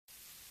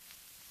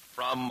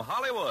From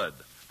Hollywood,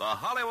 the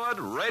Hollywood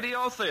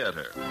Radio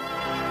Theater.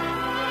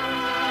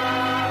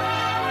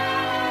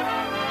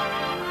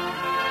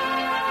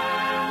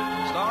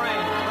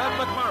 Starring Fred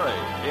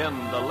McMurray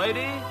in The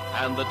Lady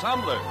and the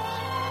Tumblers.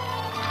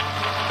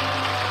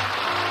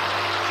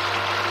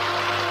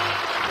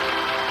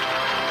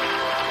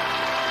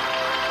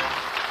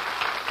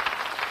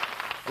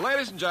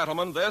 Ladies and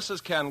gentlemen, this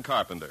is Ken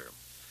Carpenter.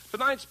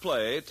 Tonight's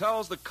play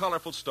tells the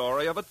colorful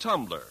story of a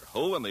tumbler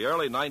who, in the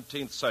early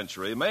 19th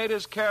century, made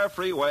his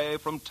carefree way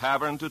from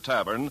tavern to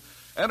tavern,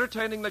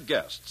 entertaining the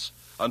guests,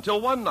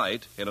 until one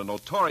night, in a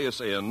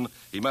notorious inn,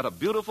 he met a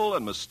beautiful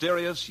and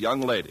mysterious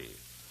young lady.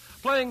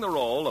 Playing the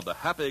role of the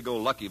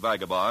happy-go-lucky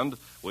vagabond,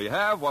 we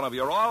have one of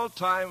your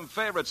all-time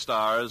favorite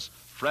stars,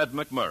 Fred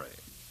McMurray.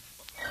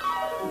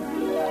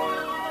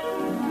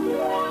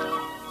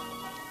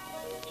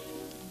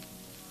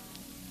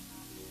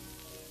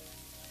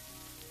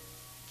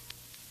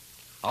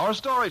 Our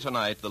story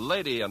tonight, The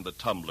Lady and the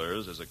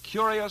Tumblers, is a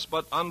curious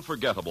but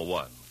unforgettable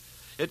one.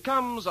 It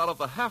comes out of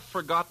the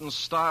half-forgotten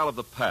style of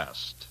the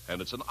past,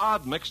 and it's an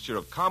odd mixture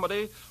of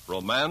comedy,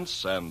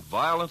 romance, and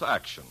violent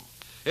action.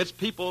 It's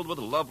peopled with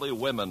lovely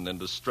women in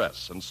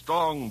distress and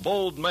strong,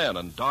 bold men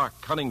and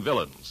dark, cunning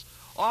villains,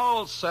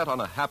 all set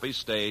on a happy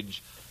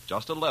stage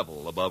just a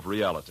level above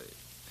reality.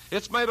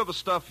 It's made of the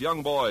stuff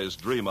young boys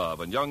dream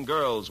of and young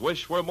girls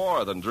wish were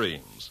more than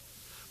dreams.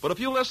 But if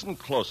you listen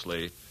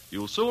closely,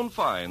 you'll soon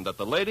find that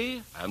the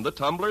lady and the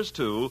tumblers,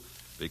 too,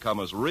 become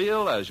as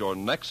real as your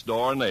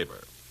next-door neighbor.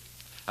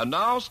 And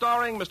now,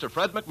 starring Mr.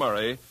 Fred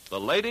McMurray, The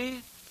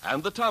Lady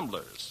and the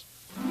Tumblers.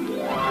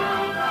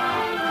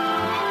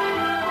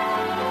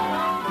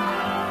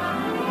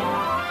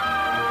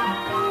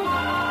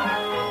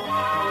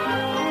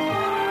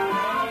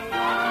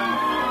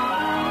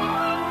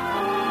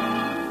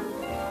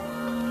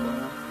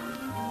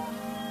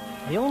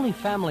 The only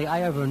family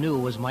I ever knew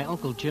was my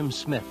Uncle Jim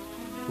Smith,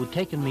 who'd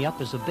taken me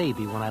up as a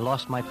baby when I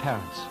lost my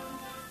parents.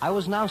 I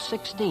was now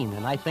 16,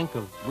 and I think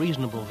of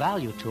reasonable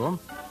value to him.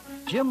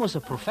 Jim was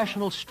a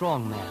professional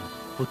strongman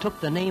who took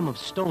the name of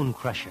Stone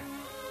Crusher.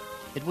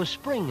 It was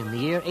spring in the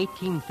year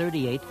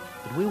 1838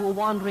 that we were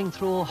wandering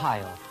through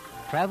Ohio,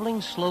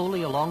 traveling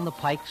slowly along the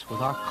pikes with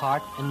our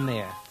cart and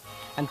mare,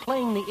 and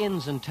playing the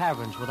inns and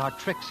taverns with our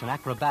tricks and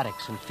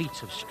acrobatics and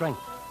feats of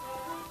strength.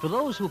 To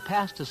those who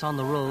passed us on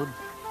the road,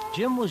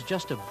 Jim was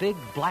just a big,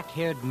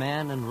 black-haired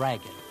man and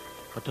ragged.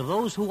 But to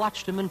those who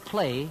watched him in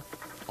play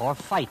or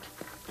fight,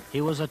 he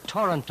was a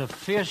torrent of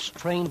fierce,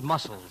 trained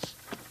muscles.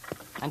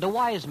 And a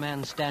wise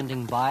man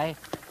standing by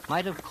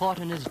might have caught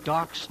in his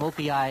dark,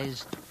 smoky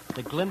eyes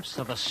the glimpse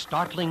of a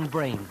startling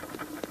brain.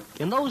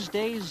 In those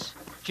days,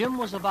 Jim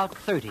was about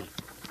 30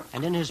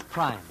 and in his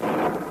prime.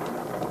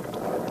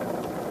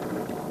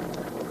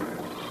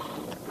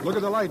 Look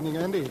at the lightning,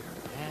 Andy.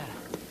 Yeah,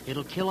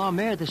 it'll kill our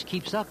mare this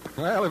keeps up.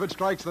 Well, if it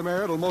strikes the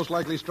mare, it'll most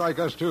likely strike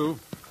us, too.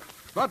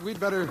 But we'd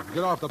better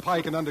get off the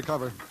pike and under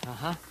cover.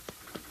 Uh-huh.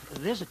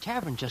 There's a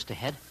tavern just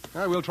ahead.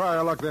 We'll try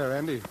our luck there,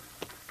 Andy.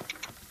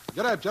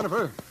 Get up,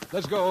 Jennifer.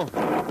 Let's go.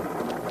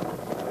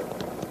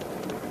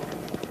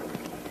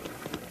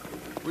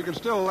 We can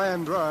still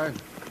land dry.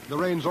 The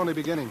rain's only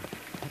beginning.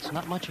 That's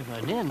not much of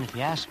an inn, if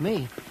you ask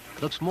me.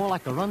 Looks more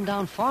like a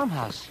rundown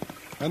farmhouse.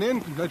 An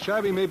inn that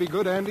shabby may be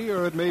good, Andy,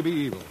 or it may be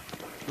evil.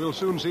 We'll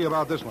soon see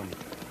about this one.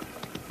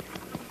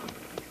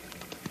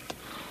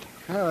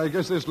 I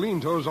guess this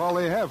lean-to's all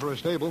they have for a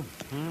stable.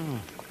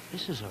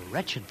 This is a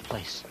wretched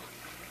place.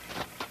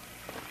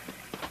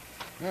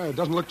 It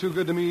doesn't look too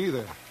good to me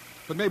either.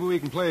 But maybe we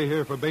can play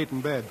here for bait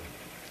and bed.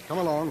 Come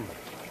along.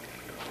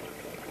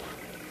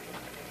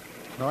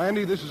 Now,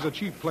 Andy, this is a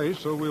cheap place,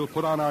 so we'll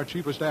put on our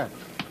cheapest act.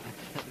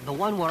 The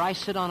one where I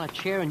sit on a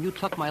chair and you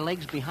tuck my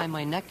legs behind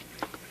my neck?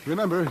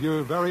 Remember,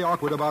 you're very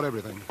awkward about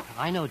everything.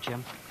 I know,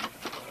 Jim.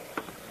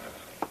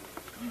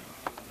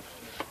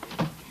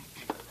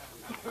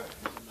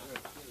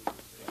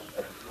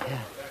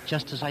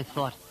 Just as I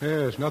thought.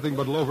 Yes, nothing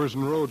but loafers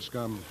and road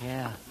scum.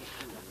 Yeah.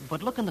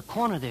 But look in the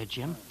corner there,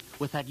 Jim,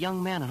 with that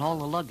young man and all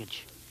the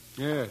luggage.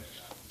 Yes.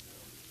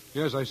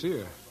 Yes, I see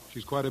her.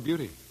 She's quite a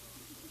beauty.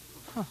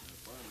 Huh.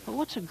 Well,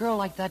 what's a girl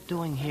like that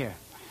doing here?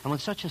 And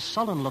with such a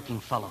sullen-looking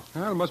fellow?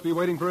 Well, must be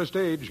waiting for a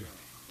stage.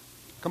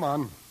 Come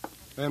on.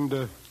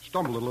 And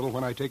stumble a little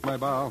when I take my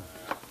bow.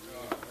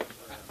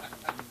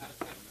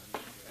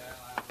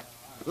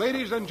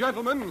 Ladies and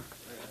gentlemen,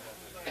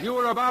 you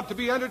are about to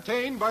be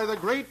entertained by the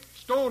great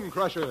Stone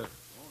Crusher.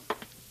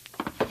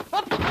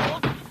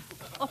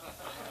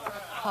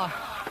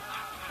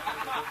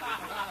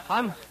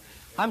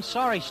 I'm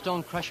sorry,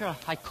 Stone Crusher.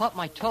 I caught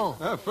my toe.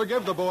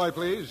 Forgive the boy,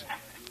 please.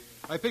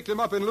 I picked him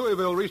up in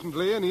Louisville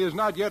recently, and he has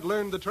not yet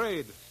learned the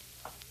trade.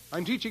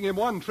 I'm teaching him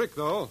one trick,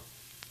 though.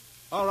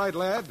 All right,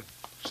 lad.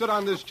 Sit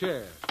on this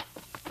chair.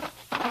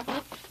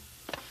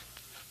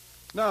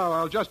 Now,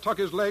 I'll just tuck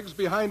his legs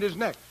behind his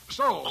neck.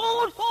 So.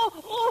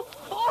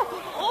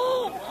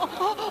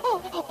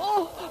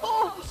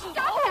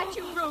 Stop that,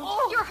 you brute.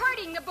 You're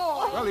hurting the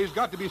boy. Well, he's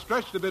got to be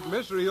stretched a bit,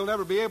 miss, or he'll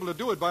never be able to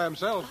do it by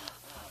himself.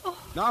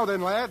 Now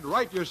then, lad,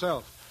 right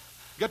yourself.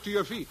 Get to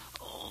your feet.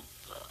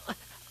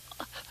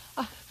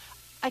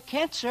 I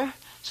can't, sir.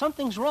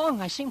 Something's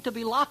wrong. I seem to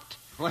be locked.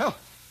 Well,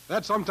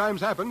 that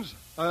sometimes happens.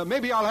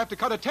 Maybe I'll have to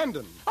cut a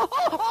tendon.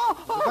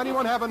 Does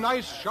anyone have a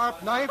nice,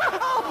 sharp knife?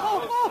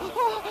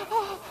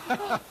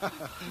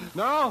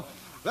 No?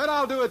 Then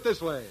I'll do it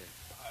this way.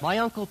 My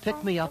uncle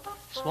picked me up,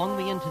 swung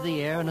me into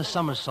the air in a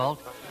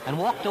somersault, and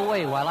walked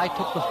away while I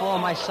took the fall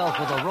myself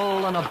with a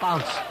roll and a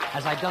bounce,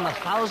 as I'd done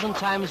 1,000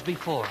 times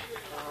before.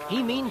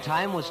 He,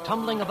 meantime, was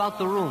tumbling about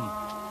the room,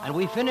 and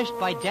we finished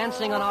by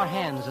dancing on our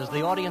hands as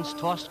the audience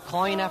tossed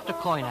coin after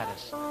coin at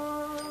us.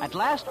 At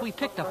last, we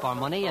picked up our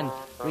money and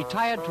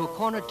retired to a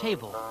corner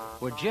table,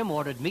 where Jim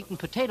ordered meat and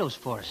potatoes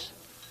for us.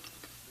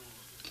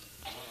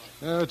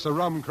 It's a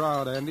rum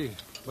crowd, Andy,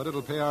 but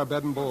it'll pay our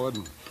bed and board.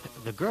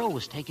 The girl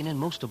was taken in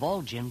most of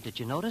all, Jim. Did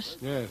you notice?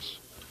 Yes.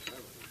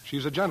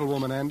 She's a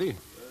gentlewoman, Andy.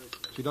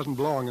 She doesn't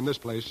belong in this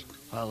place.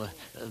 Well,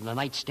 the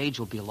night stage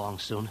will be along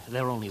soon.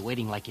 They're only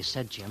waiting like you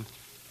said, Jim.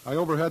 I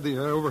overheard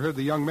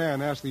the young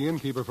man ask the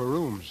innkeeper for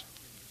rooms.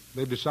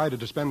 They've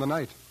decided to spend the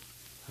night.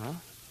 Huh?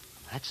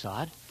 That's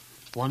odd.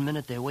 One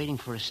minute they're waiting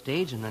for a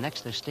stage, and the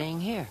next they're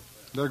staying here.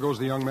 There goes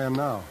the young man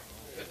now,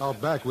 out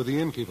back with the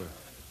innkeeper.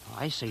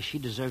 I say she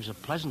deserves a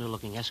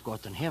pleasanter-looking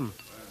escort than him,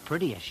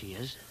 pretty as she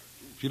is.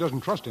 She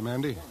doesn't trust him,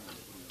 Andy.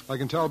 I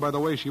can tell by the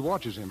way she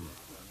watches him.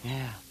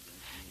 Yeah.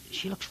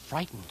 She looks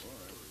frightened.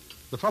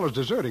 The fellow's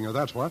deserting her,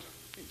 that's what.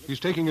 He's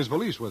taking his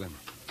valise with him.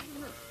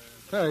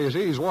 There, you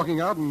see, he's walking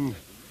out and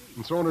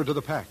throwing her to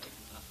the pack.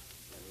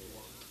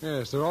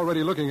 Yes, they're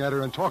already looking at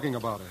her and talking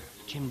about her.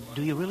 Jim,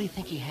 do you really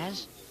think he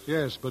has?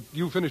 Yes, but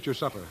you finished your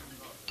supper.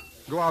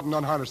 Go out and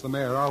unharness the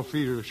mare. I'll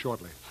feed her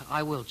shortly.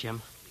 I will,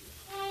 Jim.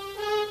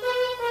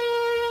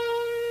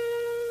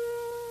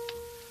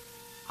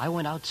 I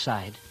went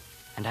outside,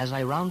 and as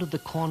I rounded the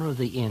corner of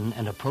the inn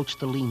and approached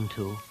the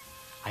lean-to,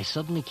 I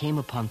suddenly came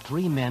upon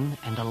 3 men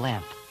and a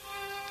lamp.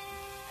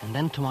 And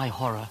then, to my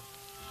horror,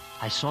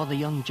 I saw the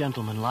young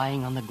gentleman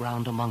lying on the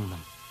ground among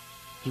them.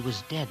 He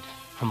was dead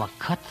from a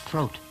cut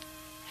throat.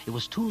 It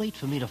was too late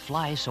for me to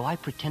fly, so I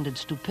pretended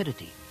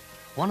stupidity.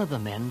 One of the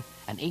men,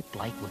 an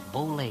ape-like with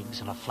bow legs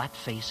and a flat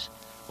face,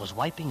 was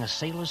wiping a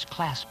sailor's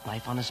clasp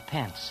knife on his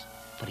pants,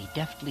 but he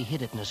deftly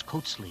hid it in his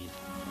coat sleeve.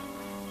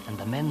 And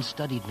the men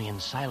studied me in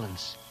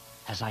silence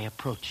as I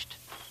approached.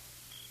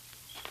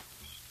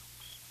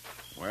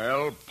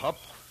 Well, pup?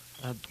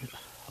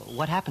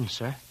 What happened,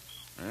 sir?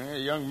 A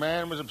young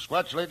man was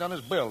absquatulating on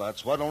his bill,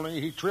 that's what, only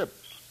he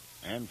tripped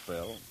and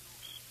fell.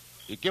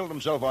 He killed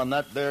himself on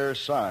that there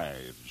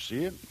side.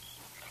 See it?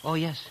 Oh,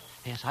 yes.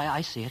 Yes,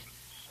 I see it.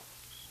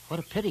 What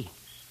a pity.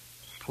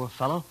 Poor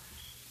fellow.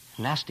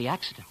 Nasty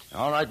accident.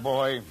 All right,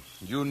 boy.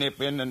 You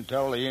nip in and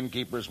tell the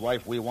innkeeper's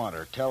wife we want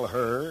her. Tell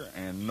her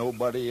and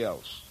nobody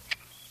else.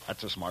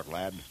 That's a smart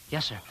lad.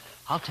 Yes, sir.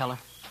 I'll tell her.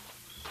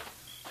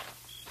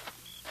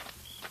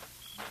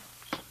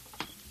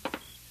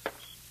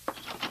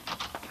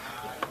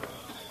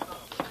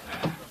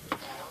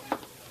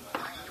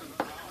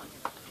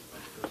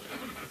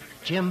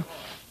 Jim,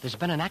 there's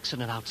been an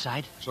accident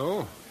outside.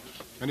 So?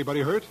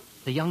 Anybody hurt?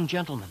 The young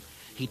gentleman.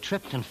 He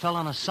tripped and fell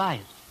on his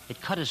side. It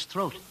cut his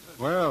throat.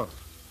 Well,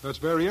 that's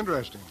very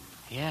interesting.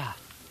 Yeah.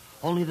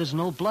 Only there's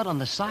no blood on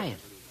the side.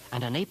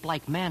 And an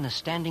ape-like man is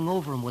standing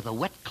over him with a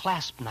wet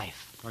clasp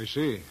knife. I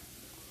see.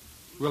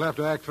 We'll have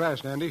to act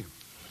fast, Andy.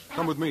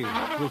 Come with me.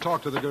 We'll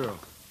talk to the girl.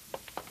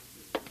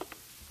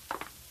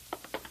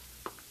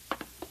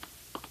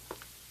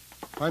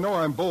 I know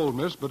I'm bold,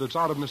 miss, but it's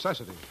out of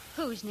necessity.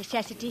 Whose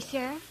necessity,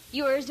 sir?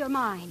 Yours or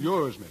mine?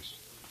 Yours, miss.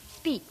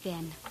 Speak,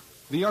 then.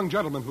 The young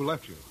gentleman who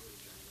left you.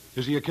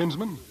 Is he a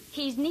kinsman?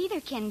 He's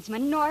neither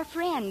kinsman nor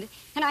friend,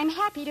 and I'm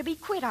happy to be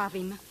quit of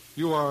him.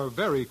 You are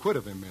very quit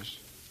of him, miss.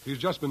 He's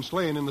just been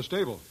slain in the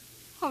stable.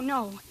 Oh,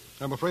 no.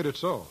 I'm afraid it's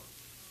so.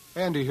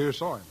 Andy here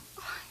saw him.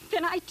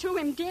 Then I, too,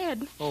 am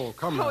dead. Oh,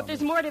 come now. Oh,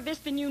 there's more to this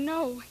than you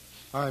know.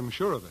 I'm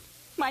sure of it.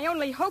 My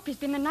only hope has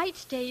been the night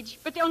stage,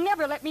 but they'll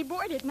never let me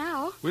board it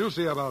now. We'll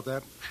see about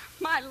that.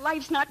 My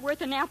life's not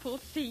worth an apple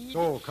seed.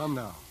 Oh, come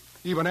now.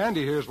 Even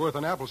Andy here's worth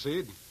an apple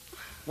seed.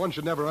 One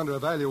should never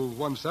undervalue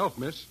oneself,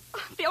 miss.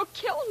 They'll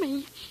kill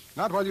me.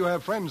 Not while you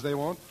have friends, they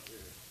won't.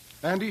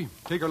 Andy,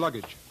 take her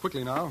luggage.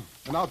 Quickly now.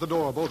 And out the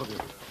door, both of you.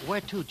 Where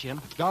to,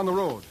 Jim? Down the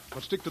road,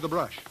 but stick to the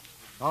brush.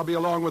 I'll be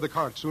along with the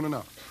cart soon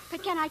enough.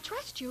 But can I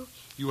trust you?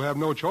 You have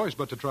no choice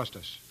but to trust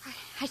us.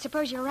 I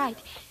suppose you're right.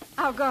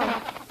 I'll go.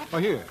 Oh,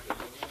 here.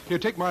 Here,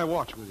 take my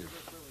watch with you.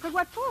 But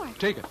what for?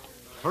 Take it.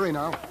 Hurry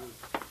now.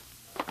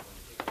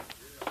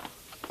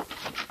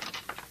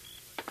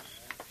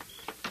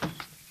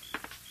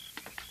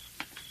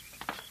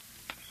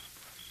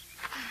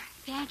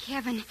 Thank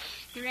heaven.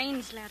 The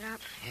rain's let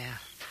up. Yeah.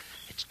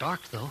 It's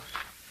dark, though.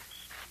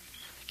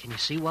 Can you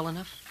see well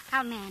enough?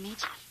 I'll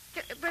manage.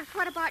 But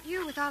what about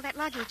you with all that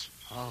luggage?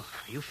 Oh,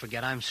 you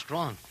forget I'm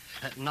strong.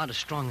 Not as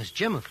strong as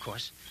Jim, of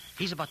course.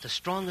 He's about the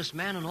strongest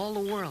man in all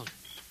the world.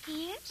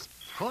 He is?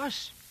 Of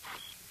course.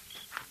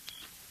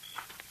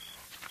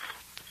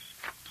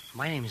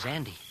 My name's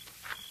Andy.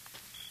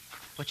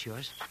 What's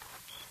yours?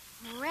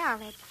 Well,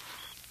 it's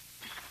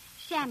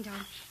Sandal.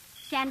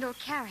 Sandal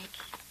Carrick.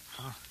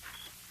 Oh,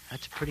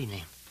 that's a pretty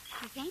name.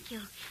 Thank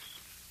you.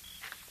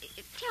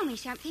 Tell me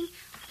something.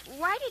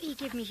 Why did he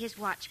give me his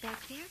watch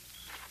back there?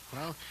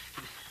 Well,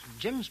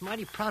 Jim's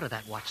mighty proud of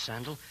that watch,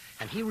 Sandal,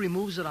 and he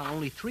removes it on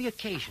only 3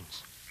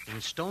 occasions. In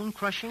stone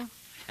crushing,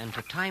 and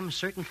to time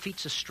certain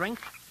feats of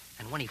strength,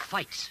 and when he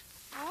fights.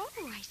 Oh,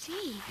 I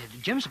see.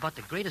 Jim's about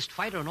the greatest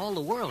fighter in all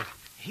the world.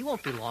 He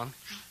won't be long.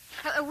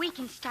 We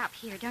can stop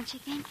here, don't you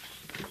think?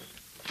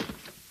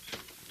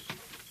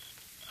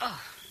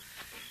 Oh.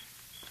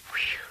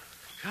 Whew.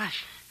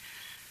 Gosh.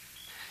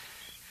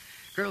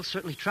 Girls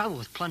certainly travel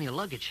with plenty of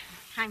luggage.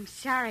 I'm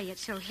sorry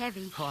it's so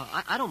heavy.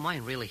 Oh, I don't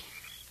mind, really.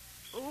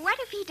 What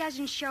if he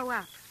doesn't show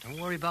up? Don't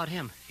worry about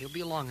him. He'll be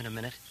along in a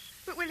minute.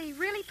 But will he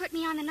really put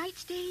me on the night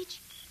stage?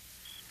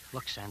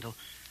 Look, Sandal,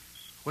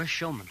 we're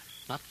showmen,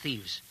 not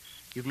thieves.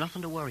 You've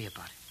nothing to worry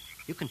about.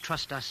 You can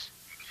trust us.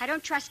 I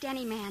don't trust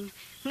any man.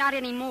 Not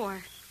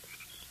anymore.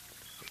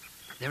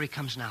 There he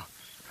comes now.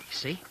 You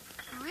see?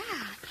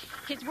 Well,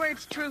 his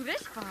word's true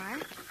this far.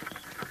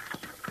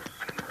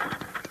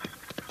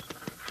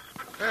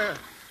 There.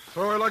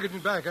 Throw her luggage in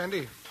back,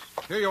 Andy.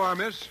 Here you are,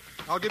 miss.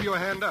 I'll give you a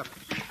hand up.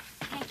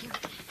 Thank you.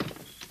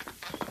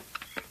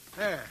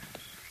 There.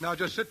 Now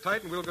just sit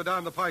tight and we'll go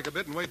down the pike a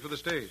bit and wait for the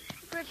stage.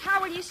 But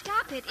how will you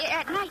stop it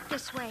at night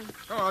this way?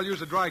 Oh, I'll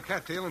use a dry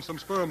cattail and some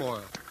sperm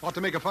oil. Ought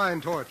to make a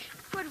fine torch.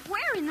 But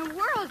where in the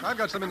world? I've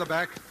got some in the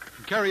back.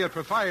 Carry it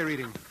for fire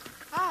eating.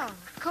 Oh,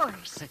 of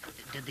course.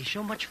 Did they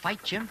show much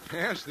fight, Jim?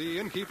 Yes, the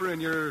innkeeper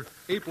and your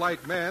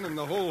ape-like man and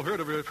the whole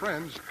herd of her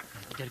friends.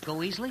 Did it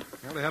go easily?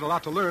 Well, they had a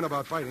lot to learn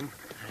about fighting.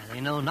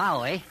 They know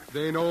now, eh?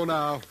 They know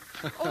now.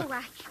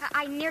 Oh,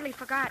 I nearly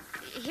forgot.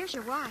 Here's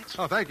your watch.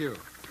 Oh, thank you.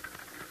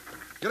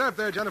 Get up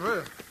there,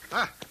 Jennifer.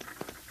 Ah.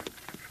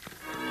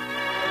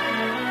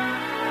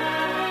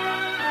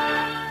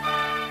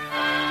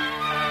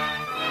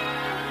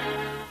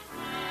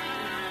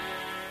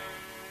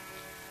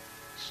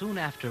 Soon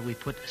after, we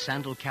put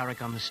Sandal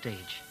Carrick on the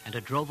stage, and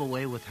it drove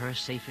away with her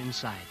safe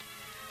inside.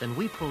 Then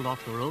we pulled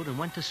off the road and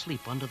went to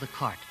sleep under the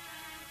cart.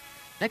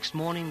 Next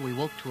morning, we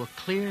woke to a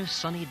clear,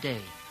 sunny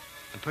day,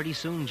 and pretty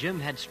soon Jim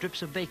had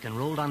strips of bacon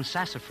rolled on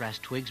sassafras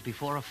twigs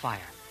before a fire.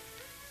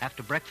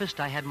 After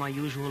breakfast, I had my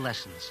usual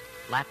lessons: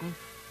 Latin,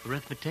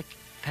 arithmetic,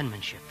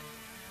 penmanship.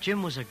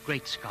 Jim was a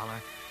great scholar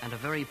and a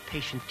very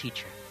patient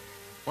teacher.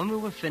 When we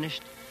were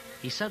finished,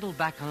 he settled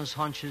back on his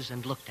haunches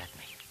and looked at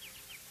me.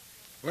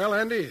 Well,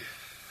 Andy,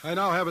 I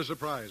now have a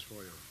surprise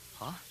for you.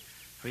 Huh?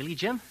 Really,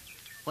 Jim?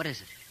 What is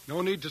it?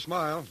 No need to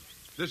smile.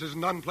 This is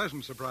an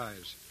unpleasant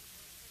surprise.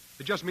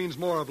 It just means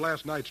more of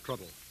last night's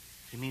trouble.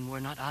 You mean we're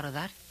not out of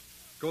that?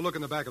 Go look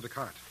in the back of the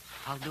cart.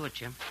 I'll do it,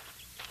 Jim.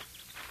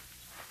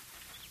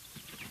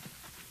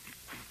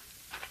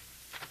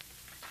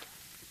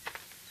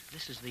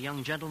 This is the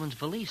young gentleman's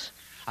valise.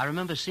 I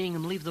remember seeing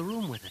him leave the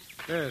room with it.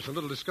 Yes, a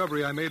little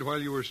discovery I made while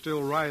you were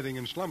still writhing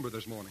in slumber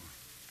this morning.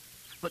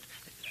 But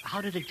how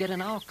did it get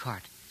in our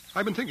cart?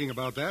 I've been thinking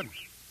about that.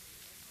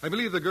 I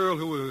believe the girl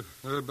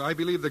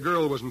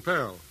was in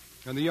peril,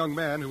 and the young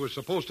man who was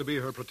supposed to be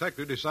her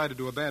protector decided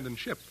to abandon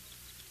ship.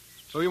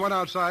 So he went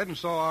outside and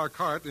saw our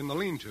cart in the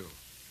lean-to.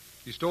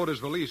 He stowed his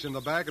valise in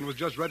the back and was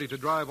just ready to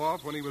drive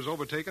off when he was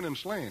overtaken and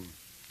slain.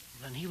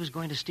 Then he was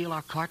going to steal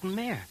our cart and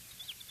mare.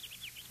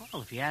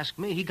 Well, if you ask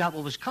me, he got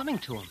what was coming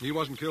to him. He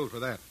wasn't killed for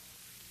that.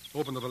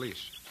 Open the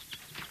valise.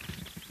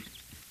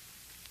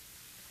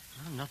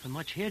 Well, nothing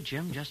much here,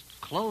 Jim. Just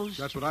clothes.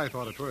 That's what I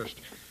thought at first.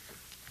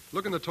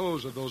 Look in the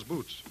toes of those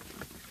boots.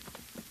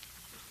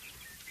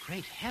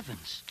 Great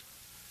heavens.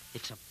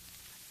 It's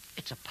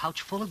a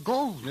pouch full of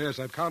gold. Yes,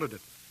 I've counted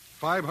it.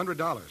 $500.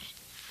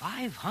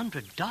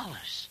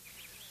 $500?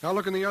 Now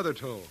look in the other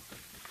toe.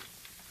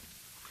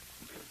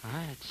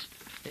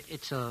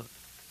 It's a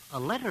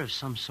letter of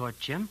some sort,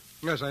 Jim.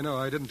 Yes, I know.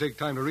 I didn't take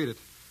time to read it.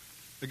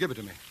 Give it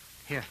to me.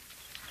 Here.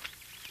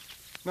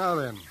 Now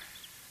then,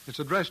 it's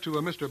addressed to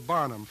a Mr.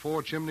 Barnum,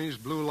 4 Chimneys,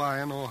 Blue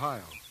Lion,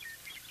 Ohio.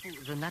 Oh,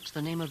 then that's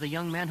the name of the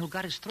young man who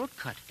got his throat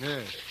cut.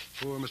 Yes,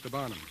 poor Mr.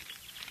 Barnum.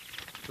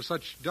 For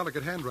such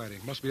delicate handwriting,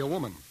 must be a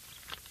woman.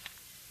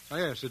 Ah,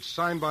 yes, it's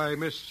signed by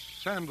Miss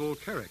Sandal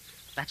Carrick.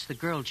 That's the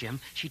girl, Jim.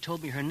 She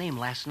told me her name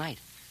last night.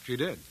 She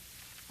did?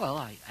 Well,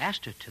 I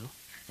asked her to.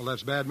 Well,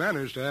 that's bad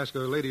manners to ask a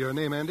lady her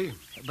name, Andy.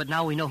 But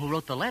now we know who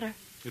wrote the letter.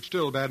 It's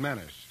still bad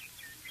manners.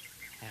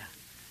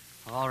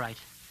 Yeah. All right.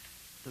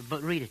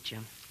 But read it,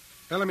 Jim.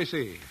 Now, let me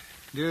see.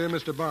 Dear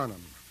Mr.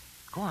 Barnum.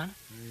 Go on.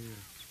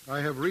 I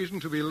have reason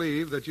to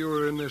believe that you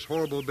are in this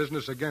horrible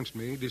business against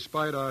me,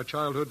 despite our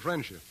childhood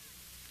friendship.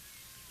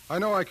 I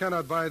know I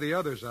cannot buy the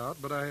others out,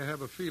 but I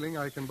have a feeling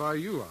I can buy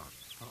you out.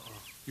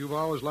 Uh-oh. You've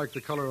always liked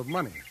the color of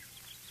money.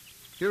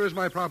 Here is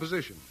my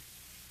proposition.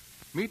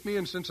 Meet me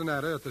in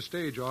Cincinnati at the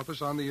stage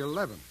office on the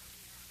 11th.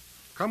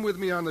 Come with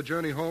me on the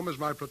journey home as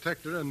my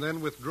protector and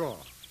then withdraw.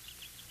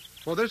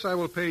 For this, I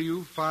will pay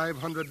you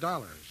 $500.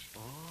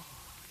 Oh.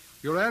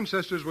 Your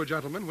ancestors were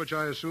gentlemen, which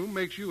I assume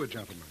makes you a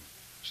gentleman.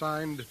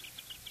 Signed,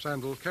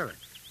 Sandal Carrick.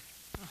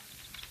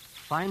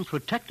 Fine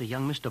protector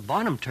young Mr.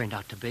 Barnum turned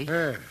out to be.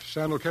 Yes,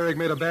 Sandal Carrick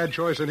made a bad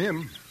choice in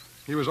him.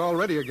 He was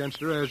already against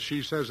her, as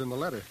she says in the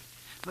letter.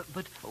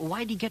 But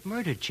why'd he get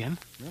murdered, Jim?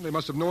 Well, they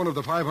must have known of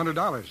the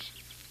 $500.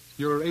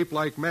 Your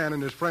ape-like man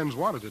and his friends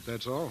wanted it,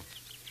 that's all.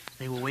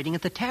 They were waiting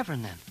at the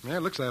tavern then. Yeah,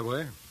 it looks that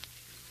way.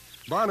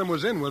 Barnum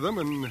was in with them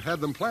and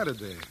had them planted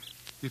there.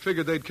 He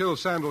figured they'd kill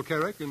Sandal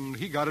Carrick, and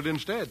he got it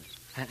instead.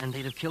 And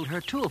they'd have killed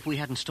her, too, if we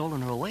hadn't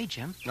stolen her away,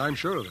 Jim. I'm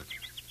sure of it.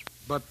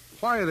 But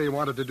why they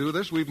wanted to do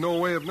this, we've no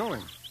way of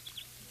knowing.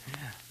 Yeah.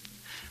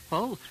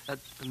 Well,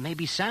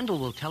 maybe Sandal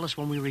will tell us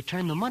when we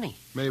return the money.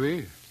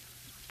 Maybe.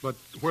 But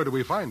where do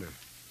we find her?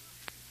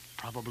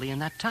 Probably in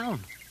that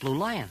town, Blue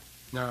Lion.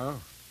 No.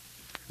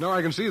 No,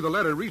 I can see the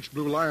letter reached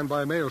Blue Lion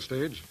by mail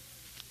stage.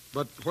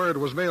 But where it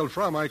was mailed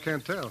from, I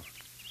can't tell.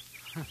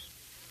 Huh.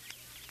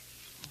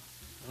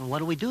 What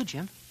do we do,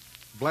 Jim?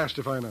 Blast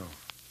if I know.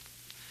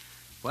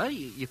 Well,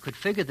 you could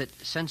figure that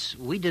since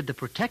we did the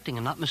protecting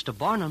and not Mr.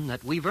 Barnum,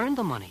 that we've earned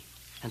the money.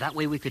 And that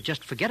way we could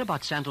just forget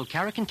about Sandal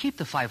Carrick and keep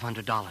the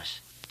 $500.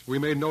 We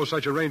made no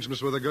such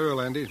arrangements with the girl,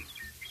 Andy.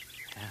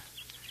 Yeah.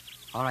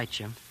 All right,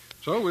 Jim.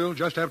 So we'll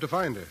just have to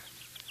find her.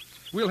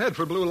 We'll head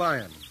for Blue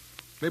Lion.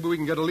 Maybe we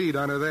can get a lead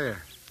on her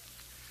there.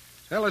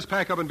 Now, let's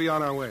pack up and be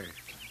on our way.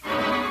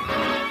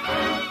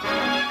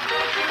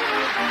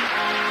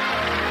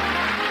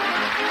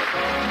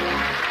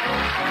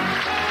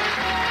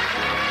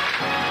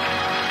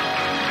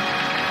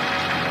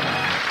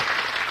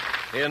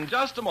 In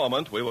just a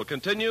moment, we will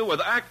continue with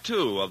Act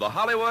Two of the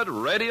Hollywood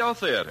Radio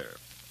Theater.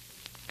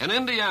 An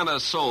Indiana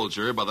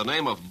soldier by the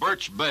name of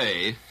Birch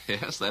Bay,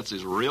 yes, that's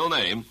his real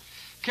name,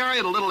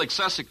 carried a little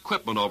excess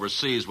equipment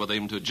overseas with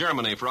him to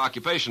Germany for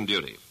occupation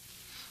duty.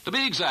 To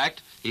be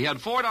exact, he had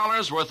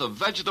 $4 worth of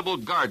vegetable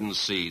garden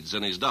seeds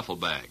in his duffel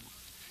bag.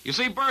 You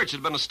see, Birch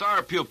had been a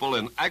star pupil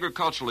in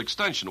agricultural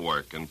extension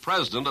work and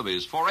president of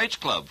his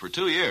 4-H club for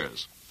 2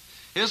 years.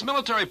 His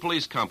military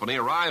police company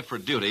arrived for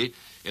duty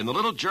in the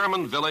little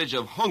German village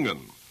of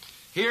Hungen.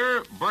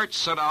 Here, Birch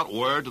sent out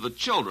word to the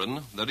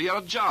children that he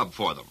had a job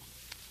for them.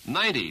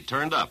 90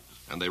 turned up,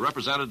 and they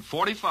represented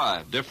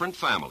 45 different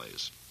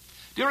families.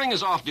 During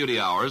his off-duty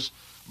hours,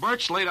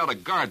 Birch laid out a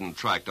garden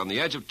tract on the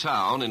edge of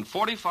town in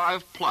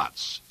 45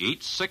 plots,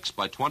 each 6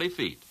 by 20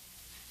 feet.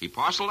 He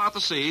parceled out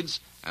the seeds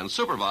and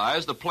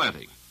supervised the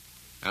planting.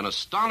 An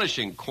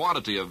astonishing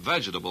quantity of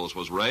vegetables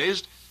was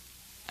raised,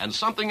 and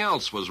something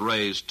else was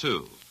raised,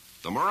 too.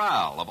 The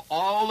morale of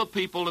all the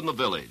people in the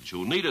village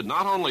who needed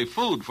not only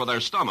food for their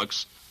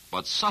stomachs,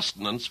 but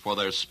sustenance for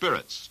their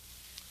spirits.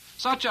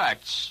 Such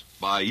acts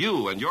by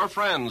you and your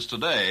friends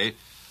today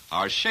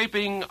are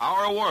shaping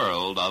our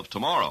world of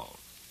tomorrow.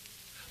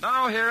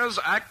 Now here's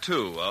Act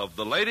Two of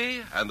The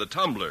Lady and the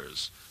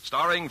Tumblers,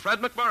 starring Fred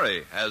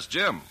McMurray as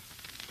Jim.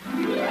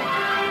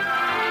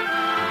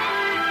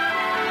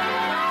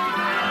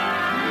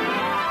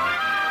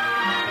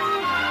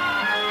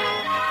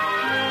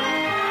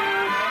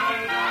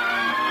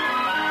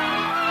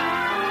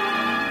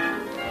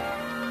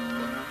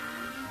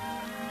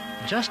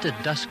 Just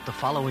at dusk the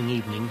following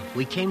evening,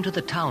 we came to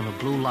the town of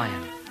Blue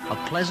Lion, a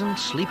pleasant,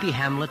 sleepy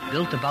hamlet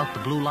built about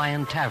the Blue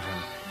Lion Tavern,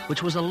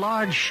 which was a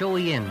large,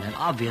 showy inn and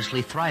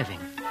obviously thriving.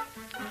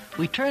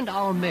 We turned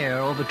our mare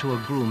over to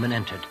a groom and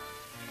entered.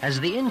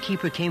 As the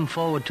innkeeper came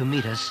forward to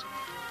meet us,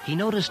 he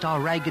noticed our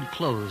ragged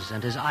clothes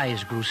and his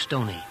eyes grew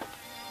stony.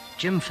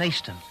 Jim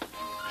faced him,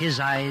 his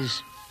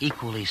eyes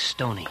equally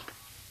stony.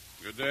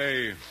 Good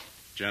day,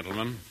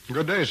 gentlemen.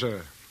 Good day,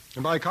 sir.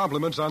 And my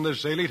compliments on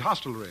this elite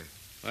hostelry.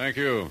 Thank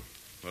you.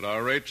 But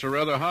our rates are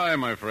rather high,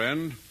 my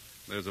friend.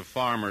 There's a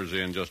farmer's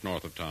inn just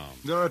north of town.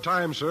 There are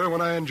times, sir, when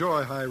I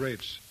enjoy high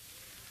rates.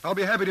 I'll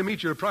be happy to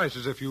meet your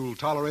prices if you'll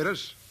tolerate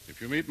us. If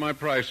you meet my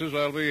prices,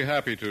 I'll be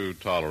happy to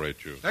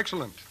tolerate you.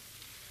 Excellent.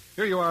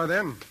 Here you are,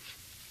 then.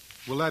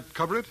 Will that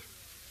cover it?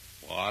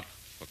 What?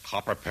 A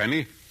copper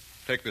penny?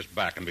 Take this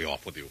back and be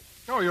off with you.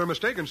 Oh, you're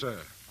mistaken, sir.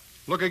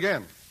 Look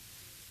again.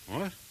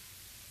 What?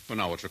 Well,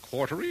 now it's a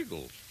quarter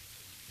eagle.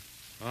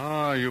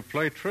 Ah, you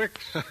play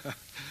tricks.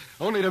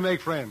 Only to make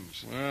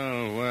friends.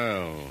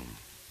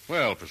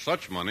 Well, for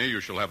such money,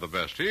 you shall have the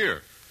best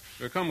here.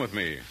 Come with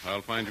me.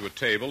 I'll find you a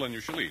table and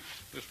you shall eat.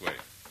 This way.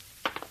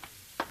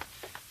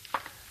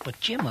 But,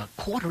 Jim, a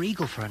quarter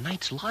eagle for a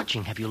night's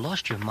lodging. Have you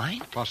lost your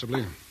mind?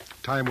 Possibly.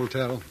 Time will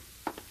tell.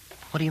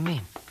 What do you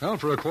mean? Well,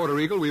 for a quarter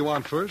eagle, we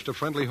want first a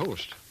friendly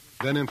host,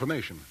 then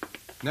information.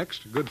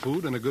 Next, good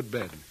food and a good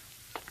bed.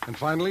 And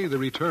finally, the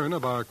return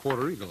of our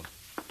quarter eagle.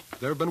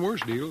 There have been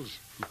worse deals.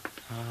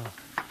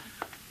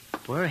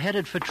 We're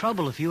headed for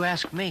trouble, if you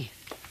ask me.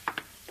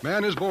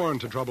 Man is born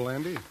to trouble,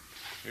 Andy.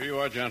 Here you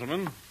are,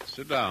 gentlemen.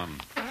 Sit down.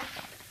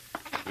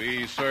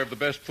 We serve the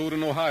best food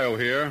in Ohio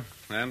here,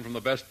 and from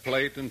the best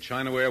plate and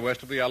chinaware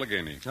west of the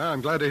Allegheny.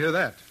 I'm glad to hear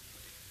that.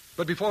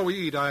 But before we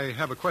eat, I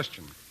have a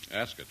question.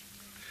 Ask it.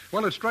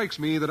 Well, it strikes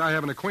me that I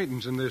have an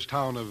acquaintance in this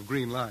town of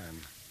Green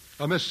Lion,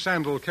 a Miss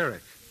Sandal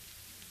Carrick.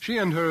 She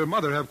and her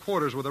mother have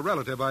quarters with a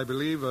relative, I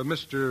believe, a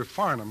Mr.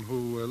 Farnham,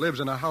 who lives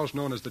in a house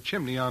known as the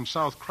Chimney on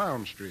South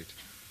Crown Street.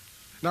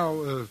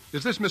 Now,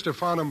 is this Mr.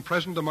 Farnham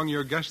present among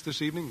your guests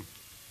this evening?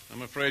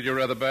 I'm afraid you're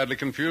rather badly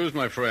confused,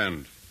 my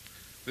friend.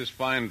 This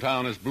fine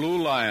town is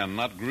Blue Lion,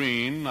 not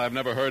Green. I've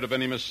never heard of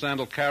any Miss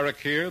Sandal Carrick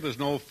here. There's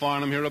no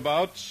Farnham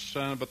hereabouts,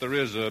 but there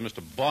is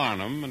Mr.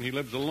 Barnum, and he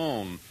lives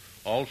alone.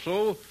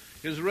 Also,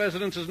 his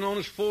residence is known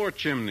as Four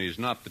Chimneys,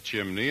 not the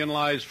Chimney, and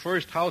lies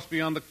first house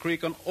beyond the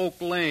creek on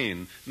Oak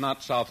Lane,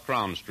 not South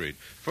Crown Street.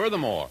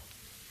 Furthermore,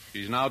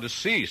 he's now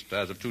deceased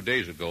as of 2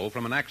 days ago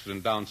from an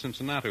accident down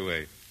Cincinnati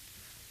way.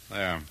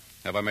 There.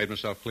 Have I made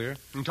myself clear?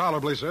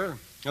 Tolerably, sir,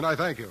 and I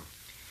thank you.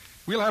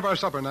 We'll have our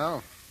supper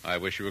now. I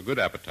wish you a good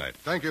appetite.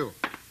 Thank you.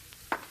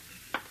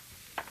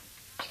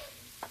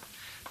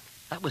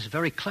 That was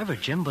very clever,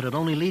 Jim, but it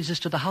only leads us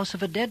to the house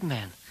of a dead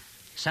man.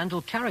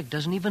 Sandal Carrick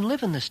doesn't even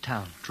live in this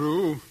town.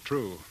 True.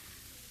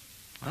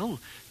 Well,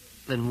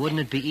 then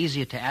wouldn't it be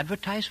easier to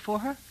advertise for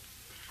her?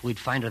 We'd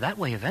find her that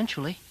way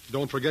eventually.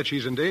 Don't forget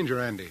she's in danger,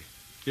 Andy.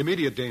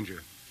 Immediate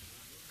danger.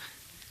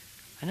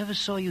 I never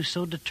saw you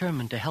so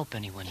determined to help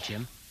anyone,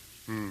 Jim.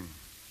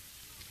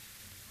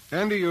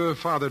 Andy, your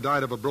father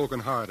died of a broken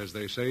heart, as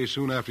they say,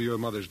 soon after your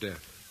mother's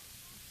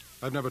death.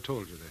 I've never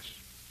told you this.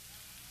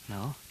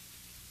 No?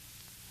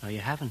 No, you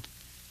haven't.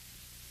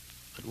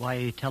 But why are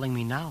you telling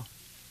me now?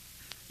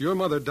 Your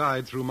mother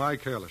died through my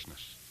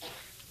carelessness.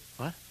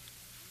 What?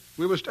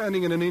 We were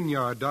standing in an inn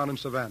yard down in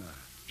Savannah,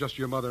 just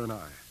your mother and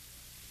I.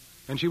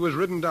 And she was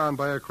ridden down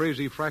by a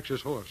crazy,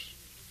 fractious horse.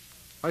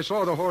 I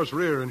saw the horse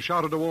rear and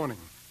shouted a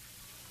warning.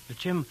 But,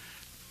 Jim,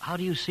 how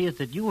do you see it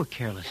that you were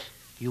careless?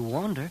 You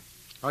warned her.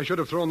 I should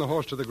have thrown the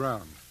horse to the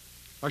ground.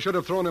 I should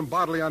have thrown him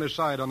bodily on his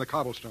side on the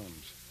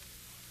cobblestones.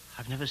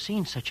 I've never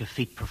seen such a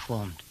feat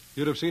performed.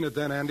 You'd have seen it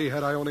then, Andy,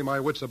 had I only my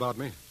wits about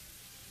me.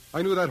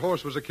 I knew that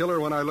horse was a killer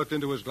when I looked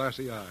into his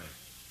glassy eye.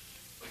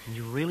 And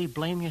you really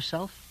blame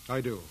yourself? I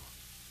do.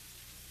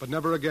 But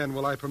never again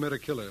will I permit a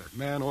killer,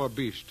 man or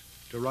beast,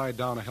 to ride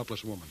down a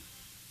helpless woman.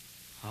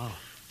 Oh,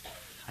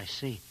 I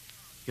see.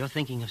 You're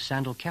thinking of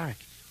Sandal Carrick.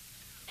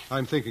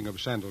 I'm thinking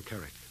of Sandal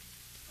Carrick.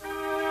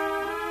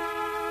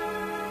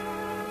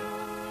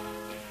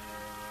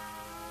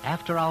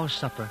 After our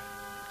supper,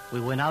 we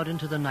went out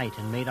into the night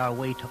and made our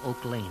way to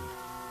Oak Lane,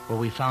 where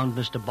we found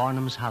Mr.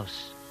 Barnum's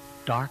house,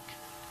 dark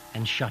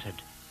and shuttered.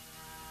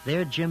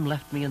 There Jim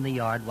left me in the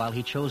yard while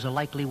he chose a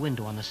likely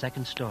window on the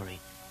second story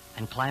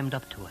and climbed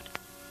up to it.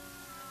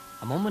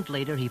 A moment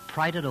later, he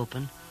pried it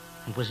open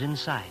and was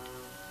inside.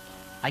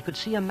 I could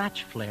see a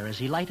match flare as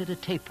he lighted a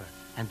taper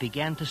and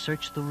began to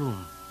search the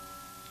room.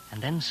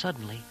 And then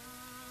suddenly,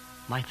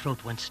 my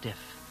throat went stiff.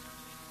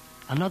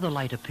 Another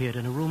light appeared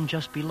in a room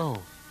just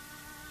below.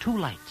 2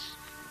 lights,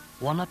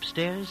 one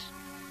upstairs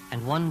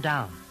and one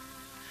down.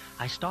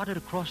 I started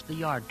across the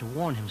yard to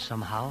warn him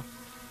somehow.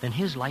 Then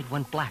his light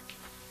went black,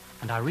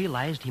 and I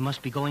realized he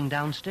must be going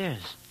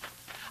downstairs.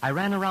 I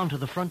ran around to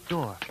the front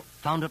door,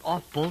 found it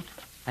off bolt,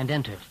 and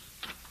entered.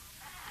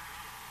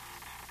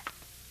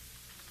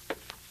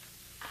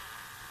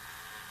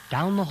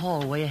 Down the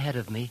hallway ahead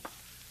of me,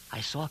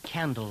 I saw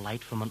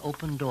candlelight from an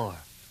open door,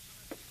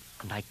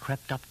 and I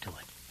crept up to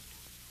it.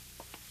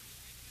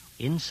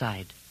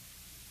 Inside,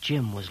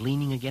 Jim was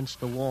leaning against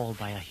the wall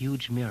by a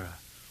huge mirror,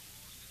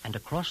 and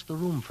across the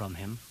room from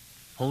him,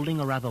 holding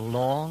a rather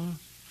long,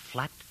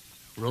 flat,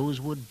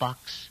 rosewood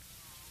box,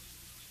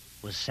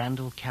 was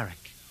Sandal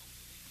Carrick.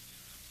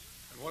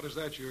 And what is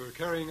that you're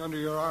carrying under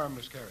your arm,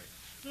 Miss Carrick?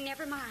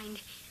 Never mind.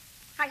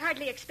 I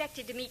hardly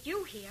expected to meet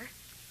you here.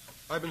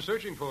 I've been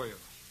searching for you.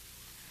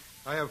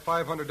 I have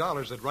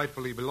 $500 that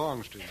rightfully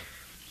belongs to you.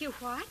 You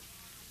what?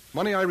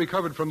 Money I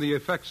recovered from the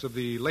effects of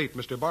the late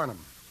Mr. Barnum.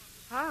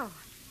 Oh.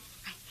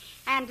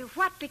 And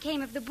what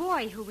became of the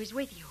boy who was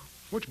with you?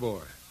 Which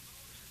boy?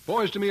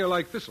 Boys to me are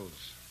like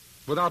thistles,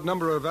 without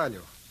number or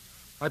value.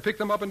 I pick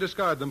them up and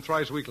discard them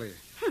thrice weekly.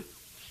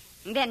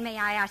 Then may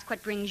I ask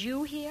what brings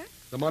you here?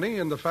 The money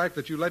and the fact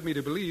that you led me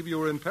to believe you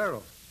were in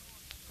peril.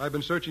 I've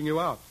been searching you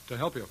out to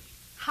help you.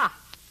 Ha!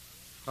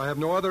 I have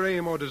no other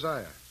aim or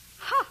desire.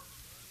 Ha!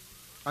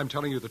 I'm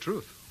telling you the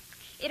truth.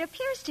 It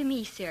appears to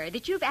me, sir,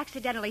 that you've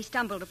accidentally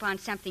stumbled upon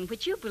something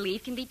which you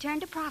believe can be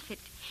turned to profit,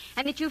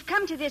 and that you've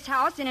come to this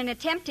house in an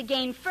attempt to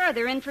gain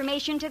further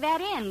information to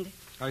that end.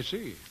 I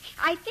see.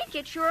 I think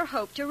it's your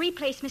hope to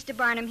replace Mr.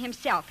 Barnum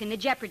himself in the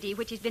jeopardy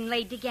which has been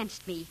laid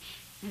against me.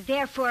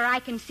 Therefore,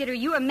 I consider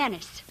you a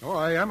menace. Oh,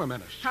 I am a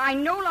menace. I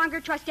no longer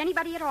trust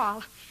anybody at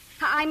all.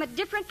 I'm a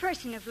different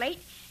person of late,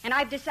 and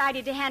I've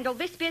decided to handle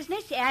this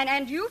business,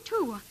 and you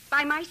too,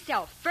 by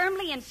myself,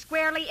 firmly and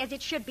squarely as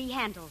it should be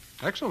handled.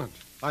 Excellent.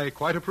 I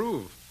quite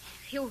approve.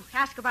 You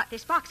ask about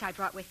this box I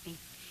brought with me.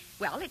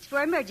 Well, it's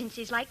for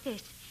emergencies like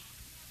this.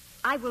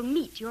 I will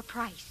meet your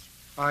price.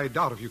 I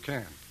doubt if you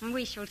can.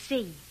 We shall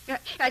see.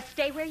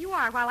 Stay where you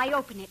are while I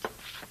open it.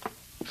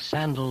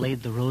 Sandal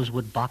laid the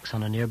rosewood box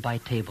on a nearby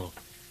table.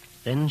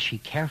 Then she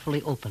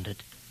carefully opened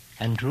it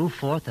and drew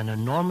forth an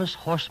enormous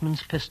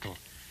horseman's pistol.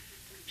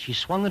 She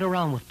swung it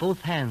around with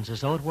both hands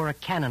as though it were a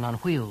cannon on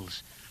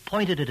wheels,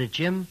 pointed it at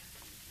Jim,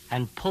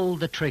 and pulled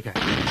the trigger.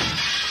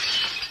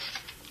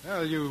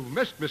 Well, you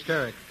missed, Miss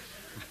Carrick.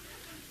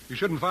 You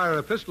shouldn't fire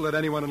a pistol at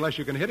anyone unless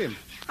you can hit him.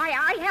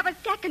 I have a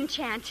second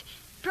chance.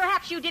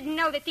 Perhaps you didn't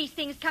know that these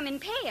things come in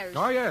pairs.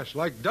 Oh, yes,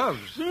 like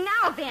doves.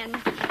 Now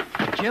then.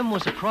 Jim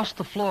was across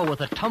the floor with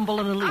a tumble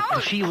and a leap,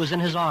 and she was in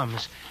his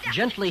arms.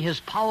 Gently,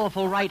 his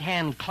powerful right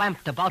hand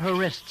clamped about her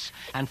wrists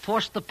and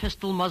forced the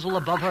pistol muzzle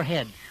above her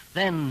head.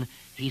 Then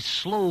he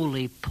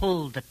slowly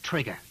pulled the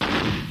trigger.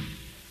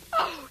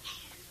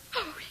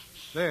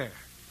 There.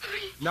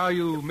 Now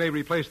you may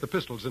replace the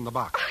pistols in the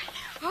box.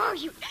 Oh,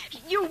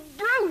 you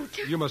brute.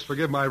 You must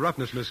forgive my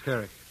roughness, Miss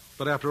Carrick.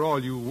 But after all,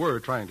 you were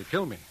trying to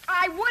kill me.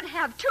 I would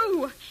have,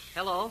 too.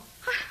 Hello.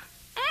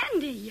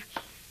 Andy.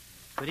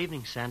 Good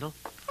evening, Sandal.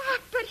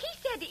 But he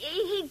said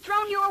he'd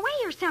thrown you away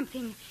or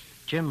something.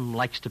 Jim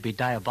likes to be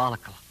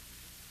diabolical.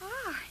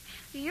 Oh,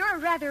 you're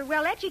rather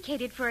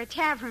well-educated for a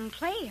tavern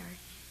player.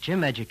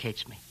 Jim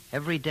educates me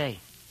every day.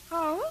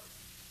 Oh?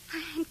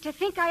 To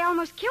think I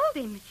almost killed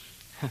him.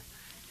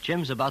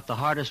 Jim's about the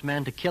hardest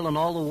man to kill in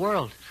all the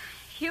world.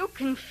 You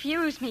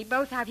confuse me,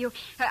 both of you.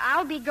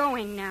 I'll be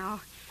going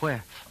now.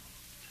 Where?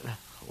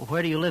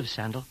 Where do you live,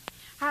 Sandal?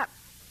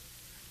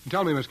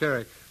 Tell me, Miss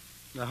Carrick,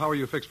 how are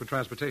you fixed for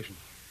transportation?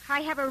 I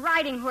have a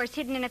riding horse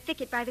hidden in a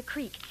thicket by the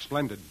creek.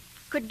 Splendid.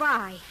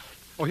 Goodbye.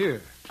 Oh,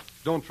 here.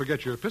 Don't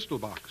forget your pistol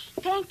box.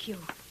 Thank you.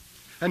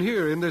 And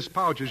here, in this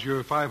pouch, is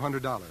your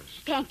 $500.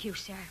 Thank you,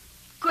 sir.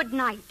 Good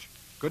night.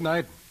 Good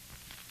night.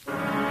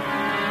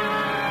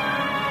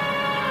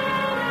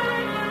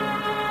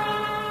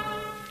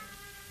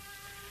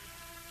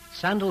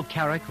 Sandal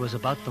Carrick was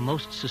about the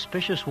most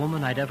suspicious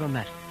woman I'd ever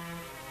met.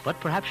 But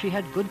perhaps she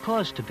had good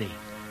cause to be.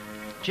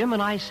 Jim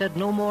and I said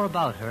no more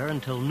about her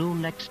until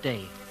noon next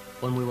day,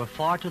 when we were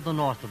far to the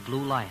north of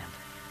Blue Lion.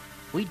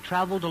 We'd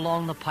traveled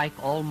along the pike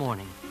all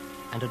morning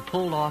and had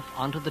pulled off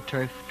onto the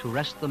turf to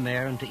rest the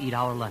mare and to eat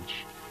our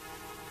lunch.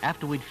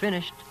 After we'd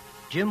finished,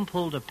 Jim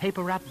pulled a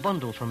paper-wrapped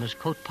bundle from his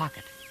coat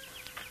pocket.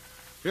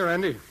 Here,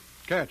 Andy.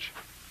 Catch.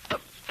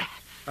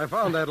 I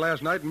found that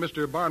last night in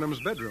Mr. Barnum's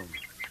bedroom.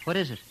 What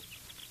is it?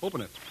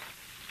 Open it.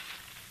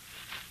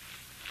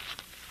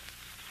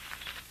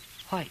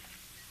 Why,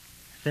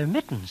 they're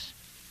mittens,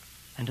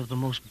 and of the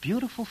most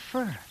beautiful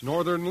fur.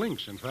 Northern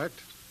lynx, in fact.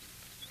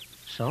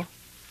 So?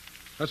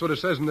 That's what it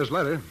says in this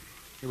letter.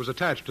 It was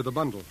attached to the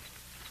bundle.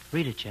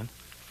 Read it, Jim.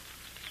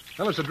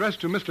 Well, it's addressed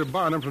to Mr.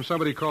 Barnum from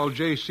somebody called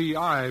J.C.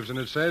 Ives, and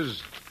it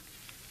says,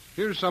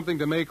 "Here's something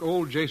to make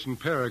old Jason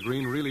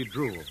Peregrine really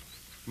drool.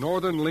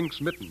 Northern lynx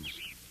mittens.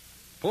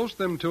 Post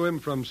them to him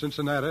from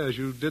Cincinnati as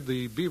you did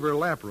the beaver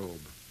lap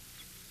robe.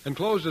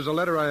 Enclosed is a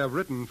letter I have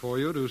written for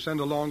you to send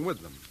along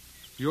with them.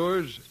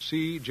 Yours,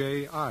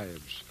 C.J.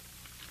 Ives."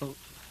 Well,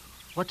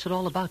 what's it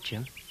all about,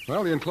 Jim?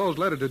 Well, the enclosed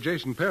letter to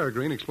Jason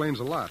Peregrine explains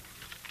a lot.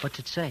 What's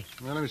it say?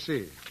 Well, let me see.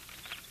 It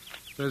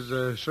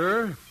says,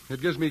 "Sir,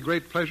 it gives me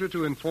great pleasure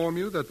to inform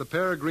you that the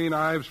Peregrine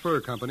Ives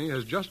Fur Company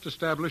has just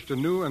established a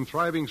new and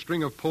thriving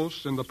string of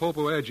posts in the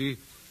Popoagie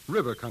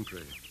River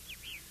country.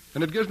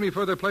 And it gives me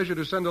further pleasure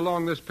to send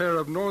along this pair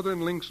of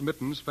northern lynx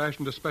mittens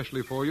fashioned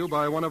especially for you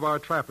by one of our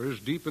trappers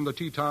deep in the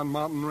Teton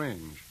Mountain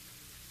Range.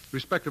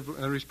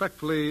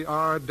 Respectfully,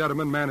 R.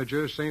 Detterman,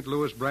 manager, St.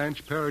 Louis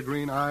branch,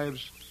 Peregrine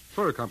Ives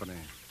Fur Company."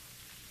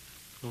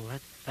 Well,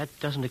 that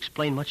doesn't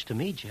explain much to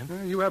me, Jim.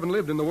 You haven't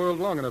lived in the world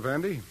long enough,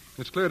 Andy.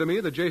 It's clear to me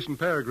that Jason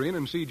Peregrine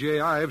and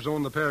C.J. Ives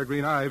own the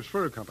Peregrine Ives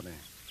Fur Company.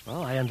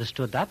 Well, I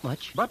understood that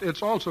much. But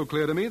it's also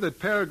clear to me that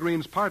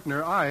Peregrine's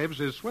partner,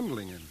 Ives, is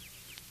swindling him.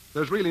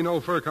 There's really no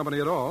fur company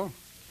at all.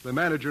 The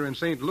manager in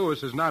St.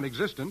 Louis is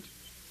non-existent,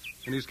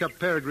 and he's kept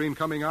Peregrine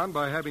coming on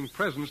by having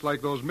presents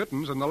like those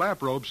mittens and the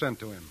lap robe sent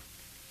to him.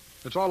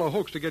 It's all a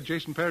hoax to get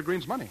Jason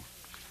Peregrine's money.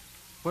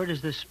 Where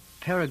does this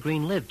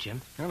Peregrine live,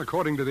 Jim? Well,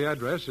 according to the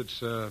address, it's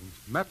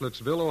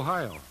Matlettsville,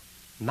 Ohio.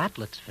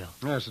 Matlettsville?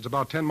 Yes, it's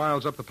about 10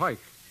 miles up the pike.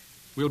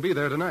 We'll be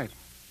there tonight.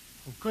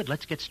 Well, good,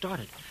 let's get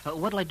started.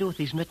 What'll I do with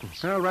these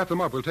mittens? I'll wrap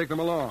them up. We'll take them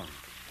along.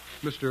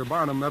 Mr.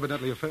 Barnum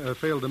evidently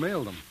failed to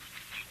mail them.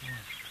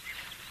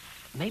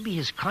 Maybe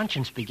his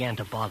conscience began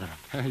to bother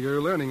him.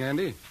 You're learning,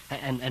 Andy.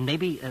 And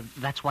maybe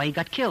that's why he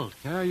got killed.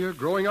 Yeah, you're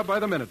growing up by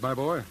the minute, my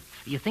boy.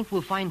 You think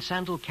we'll find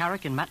Sandal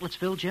Carrick in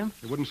Matlettsville, Jim?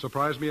 It wouldn't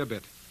surprise me a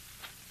bit.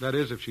 That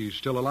is, if she's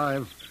still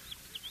alive.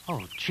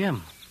 Oh,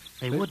 Jim,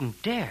 they wouldn't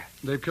dare.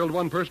 They've killed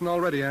one person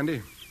already,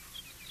 Andy.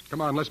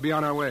 Come on, let's be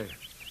on our way.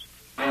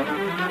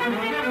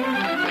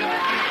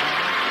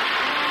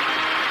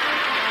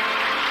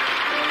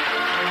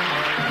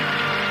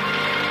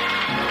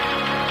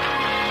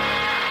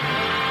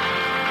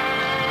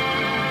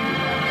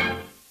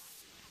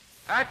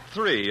 Act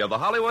 3 of the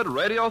Hollywood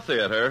Radio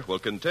Theater will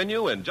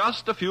continue in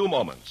just a few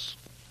moments.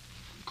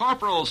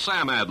 Corporal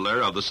Sam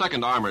Adler of the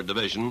 2nd Armored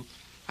Division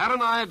had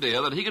an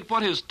idea that he could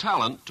put his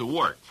talent to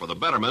work for the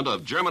betterment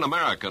of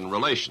German-American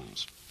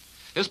relations.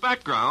 His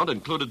background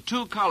included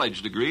 2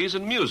 college degrees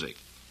in music,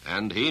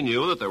 and he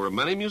knew that there were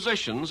many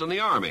musicians in the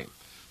Army.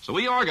 So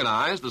he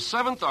organized the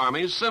 7th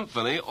Army's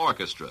Symphony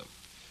Orchestra.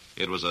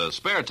 It was a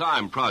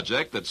spare-time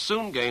project that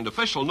soon gained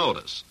official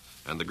notice,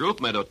 and the group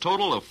made a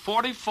total of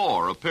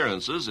 44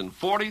 appearances in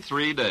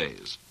 43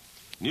 days.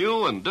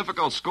 New and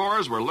difficult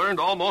scores were learned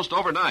almost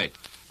overnight,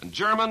 and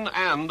German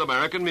and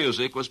American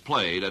music was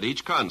played at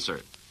each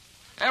concert.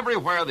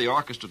 Everywhere the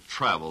orchestra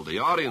traveled, the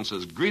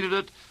audiences greeted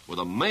it with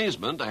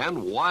amazement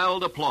and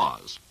wild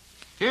applause.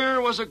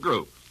 Here was a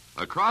group,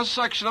 a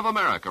cross-section of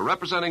America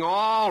representing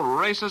all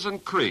races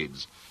and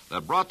creeds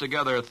that brought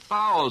together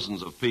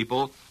thousands of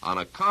people on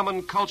a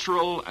common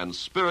cultural and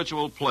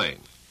spiritual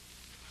plane.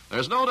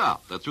 There's no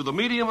doubt that through the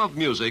medium of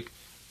music,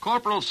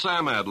 Corporal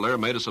Sam Adler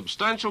made a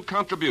substantial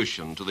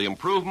contribution to the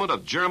improvement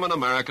of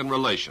German-American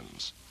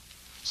relations.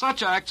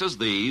 Such acts as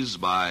these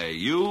by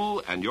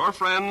you and your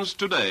friends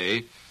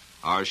today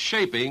are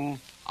shaping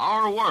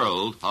our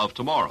world of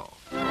tomorrow.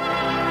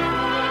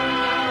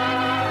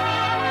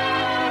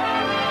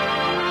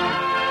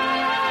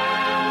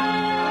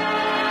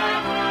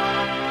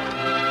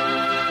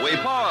 We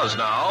pause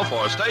now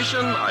for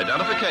station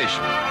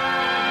identification.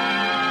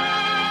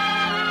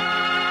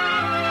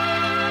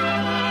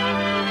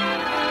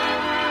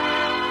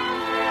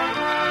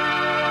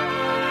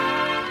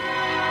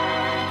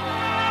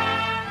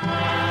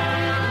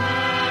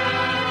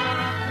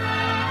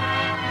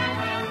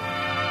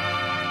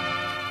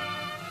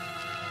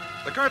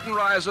 The curtain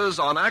rises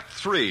on Act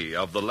 3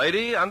 of The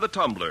Lady and the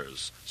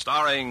Tumblers,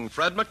 starring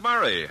Fred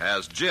McMurray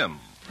as Jim.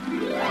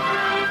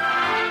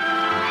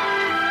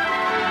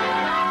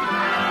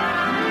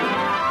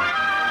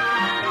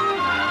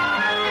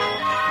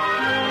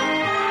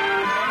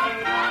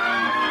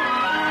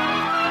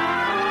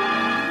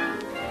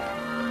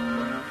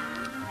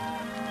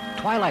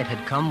 Twilight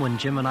had come when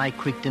Jim and I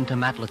creaked into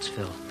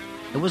Matlettsville.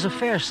 It was a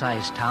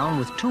fair-sized town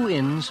with two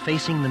inns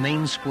facing the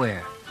main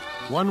square.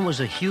 One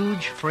was a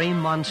huge frame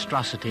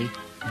monstrosity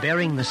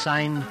bearing the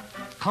sign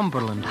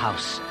Cumberland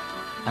House,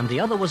 and the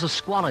other was a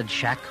squalid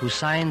shack whose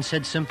sign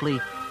said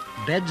simply,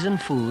 Beds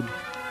and Food,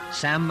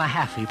 Sam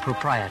Mahaffey,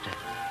 Proprietor.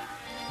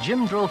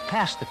 Jim drove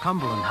past the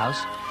Cumberland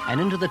House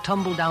and into the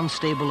tumble-down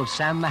stable of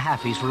Sam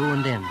Mahaffey's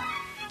ruined inn.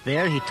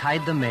 There he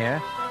tied the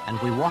mare, and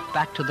we walked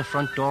back to the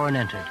front door and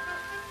entered.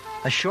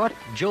 A short,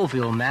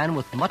 jovial man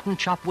with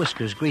mutton-chop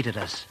whiskers greeted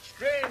us.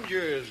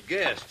 Strangers,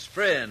 guests,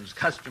 friends,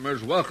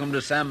 customers, welcome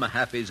to Sam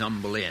Mahaffey's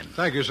humble inn.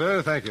 Thank you,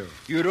 sir. Thank you.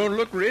 You don't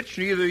look rich,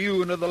 neither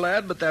you nor the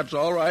lad, but that's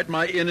all right.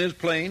 My inn is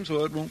plain,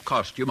 so it won't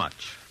cost you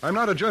much. I'm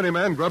not a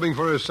journeyman grubbing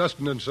for his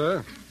sustenance,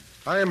 sir.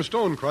 I am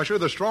Stonecrusher,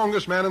 the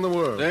strongest man in the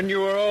world. Then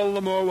you are all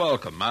the more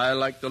welcome. I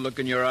liked the look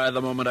in your eye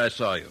the moment I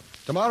saw you.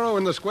 Tomorrow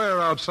in the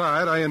square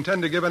outside, I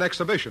intend to give an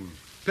exhibition,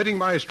 pitting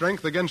my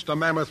strength against a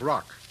mammoth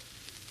rock.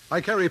 I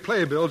carry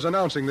playbills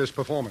announcing this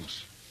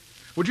performance.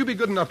 Would you be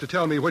good enough to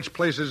tell me which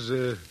places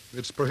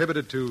it's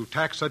prohibited to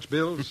tack such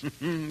bills?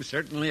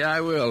 Certainly I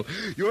will.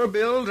 Your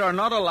bills are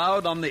not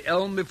allowed on the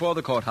elm before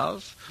the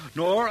courthouse,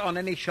 nor on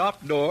any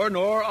shop door,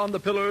 nor on the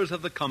pillars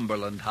of the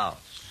Cumberland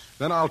House.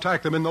 Then I'll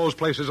tack them in those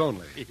places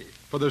only,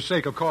 for the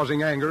sake of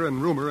causing anger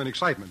and rumor and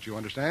excitement, you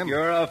understand?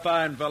 You're a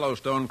fine fellow,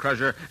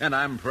 Stonecrusher, and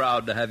I'm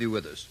proud to have you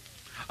with us.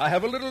 I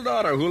have a little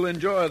daughter who'll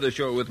enjoy the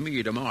show with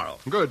me tomorrow.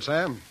 Good,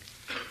 Sam.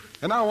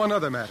 And now one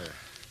other matter.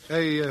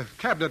 A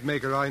cabinet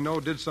maker I know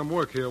did some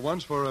work here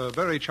once for a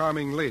very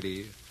charming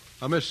lady,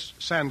 a Miss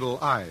Sandal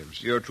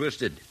Ives. You're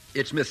twisted.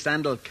 It's Miss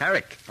Sandal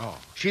Carrick. Oh.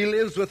 She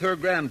lives with her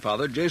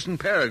grandfather, Jason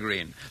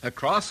Peregrine,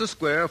 across the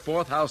square,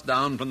 fourth house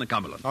down from the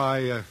Cumberland.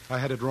 I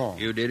had it wrong.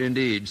 You did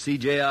indeed.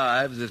 C.J.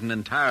 Ives is an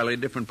entirely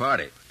different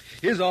party.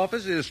 His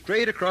office is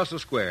straight across the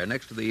square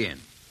next to the inn.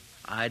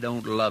 I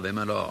don't love him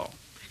at all.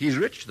 He's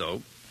rich,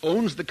 though.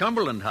 Owns the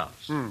Cumberland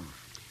House.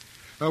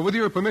 With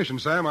your permission,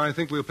 Sam, I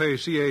think we'll pay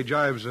C.A.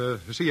 Ives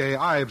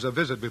a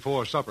visit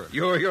before supper.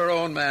 You're your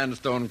own man,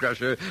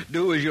 Stonecrusher.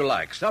 Do as you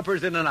like.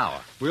 Supper's in an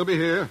hour. We'll be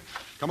here.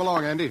 Come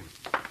along, Andy.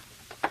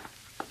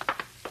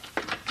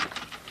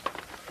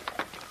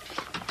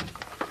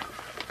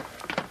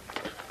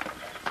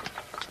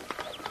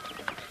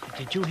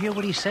 Did you hear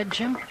what he said,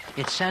 Jim?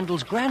 It's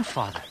Sandal's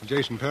grandfather.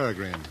 Jason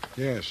Peregrine,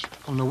 yes.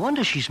 Oh, no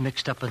wonder she's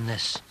mixed up in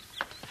this.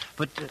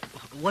 But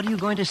what are you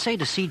going to say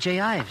to C.J.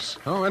 Ives?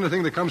 Oh,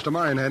 anything that comes to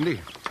mind, Andy.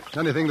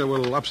 Anything that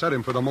will upset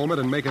him for the moment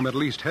and make him at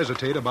least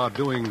hesitate about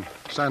doing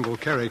Sandal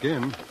Carrick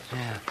in.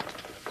 Yeah.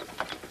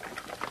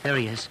 There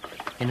he is,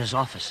 in his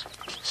office.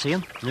 See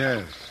him?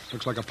 Yes.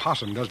 Looks like a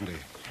possum, doesn't he?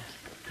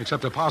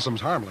 Except a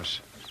possum's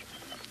harmless.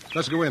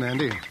 Let's go in,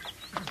 Andy.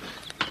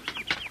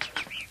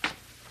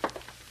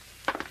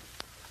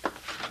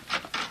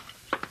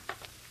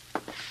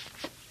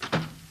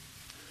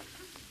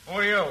 Who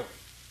are you?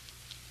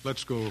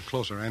 Let's go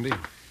closer, Andy.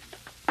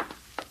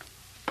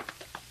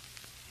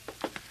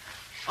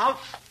 Out!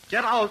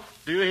 Get out!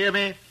 Do you hear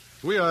me?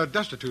 We are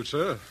destitute,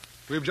 sir.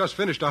 We've just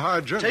finished a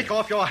hard journey. Take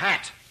off your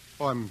hat!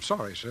 Oh, I'm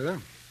sorry, sir.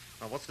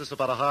 Now, what's this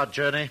about a hard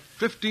journey?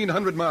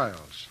 1,500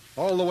 miles.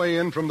 All the way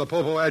in from the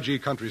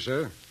Popo-Agie country,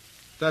 sir.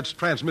 That's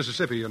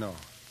Trans-Mississippi, you know.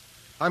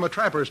 I'm a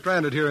trapper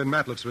stranded here in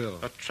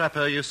Matlettsville. A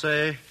trapper, you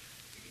say?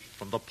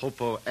 From the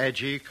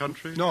Popo-Agie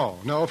country?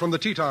 No, from the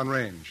Teton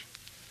Range.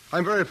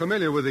 I'm very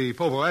familiar with the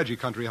Popo-Agie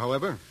country,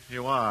 however.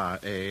 You are,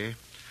 eh?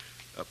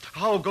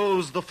 How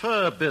goes the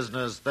fur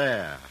business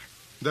there?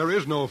 There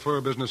is no fur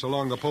business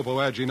along the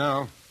Popo-Agie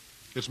now.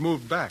 It's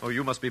moved back. Oh,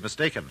 you must be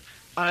mistaken.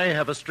 I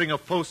have a string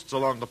of posts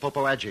along the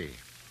Popo-Agie.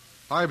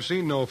 I've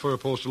seen no fur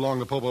posts along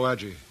the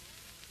Popo-Agie.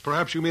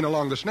 Perhaps you mean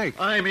along the Snake.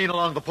 I mean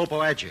along the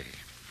Popo-Agie.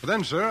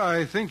 Then, sir,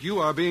 I think you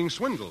are being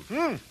swindled.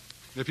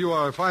 If you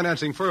are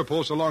financing fur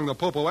posts along the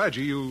Popo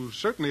Agie, you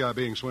certainly are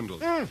being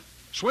swindled.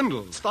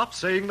 Swindled? Stop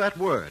saying that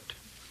word.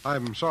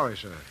 I'm sorry,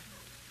 sir.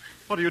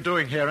 What are you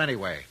doing here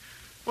anyway?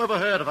 Ever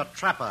heard of a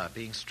trapper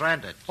being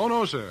stranded? Oh,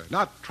 no, sir.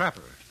 Not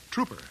trapper.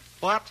 Trooper.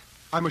 What?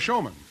 I'm a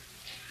showman.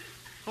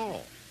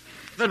 Oh.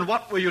 Then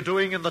what were you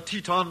doing in the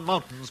Teton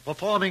Mountains,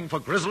 performing for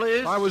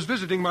grizzlies? I was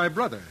visiting my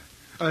brother.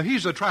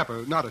 He's a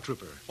trapper, not a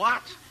trooper.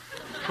 What?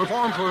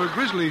 Perform for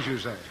grizzlies, you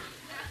say?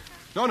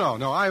 No.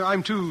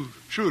 I'm too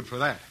shrewd for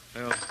that.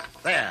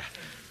 There.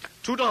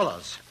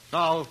 $2.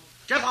 Now,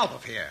 get out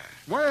of here.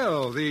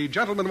 Well, the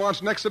gentleman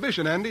wants an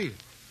exhibition, Andy.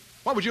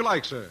 What would you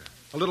like, sir?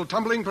 A little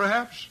tumbling,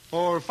 perhaps?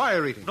 Or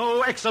fire eating?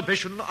 No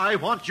exhibition. I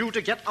want you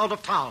to get out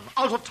of town.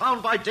 Out of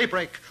town by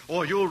daybreak,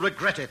 or you'll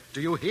regret it.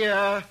 Do you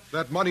hear?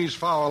 That money's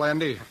foul,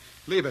 Andy.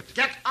 Leave it.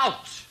 Get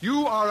out!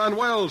 You are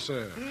unwell,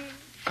 sir.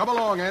 Come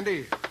along,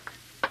 Andy.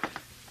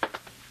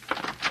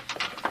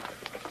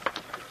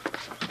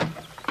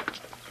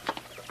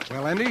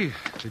 Well, Andy,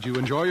 did you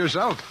enjoy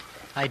yourself?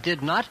 I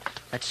did not.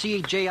 That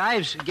C.J.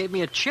 Ives gave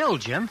me a chill,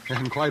 Jim.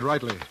 And quite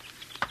rightly.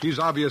 He's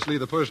obviously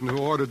the person who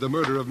ordered the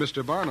murder of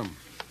Mr. Barnum.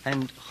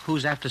 And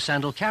who's after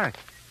Sandal Carrick?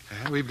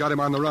 We've got him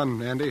on the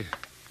run, Andy.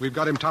 We've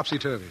got him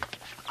topsy-turvy.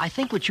 I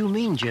think what you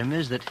mean, Jim,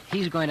 is that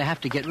he's going to have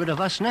to get rid of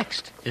us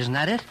next. Isn't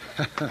that it?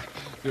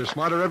 You're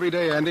smarter every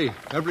day, Andy.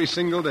 Every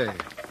single day.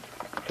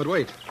 But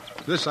wait.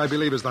 This, I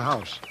believe, is the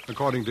house,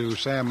 according to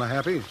Sam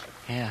Mahaffey.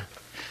 Yeah.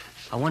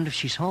 I wonder if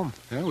she's home.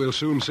 Yeah, we'll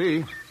soon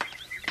see.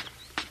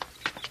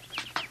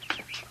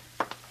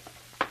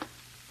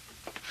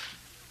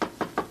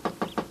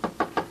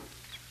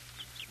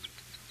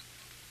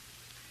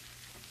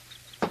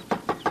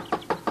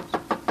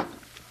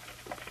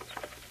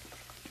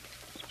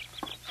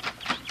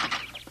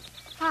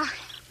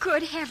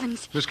 Good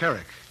heavens. Miss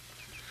Carrick,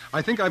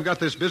 I think I've got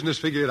this business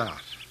figured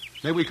out.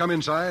 May we come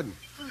inside?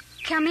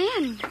 Come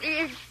in.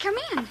 Come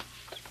in.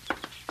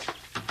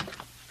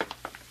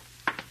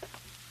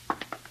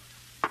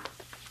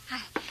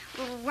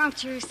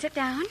 Won't you sit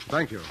down?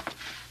 Thank you.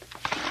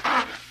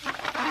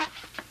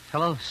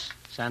 Hello,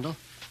 Sandal.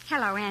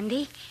 Hello,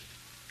 Andy.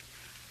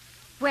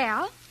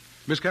 Well?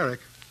 Miss Carrick,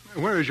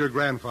 where is your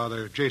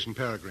grandfather, Jason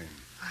Peregrine?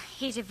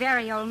 He's a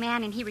very old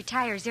man, and he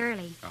retires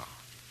early. Oh.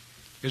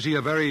 Is he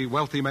a very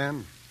wealthy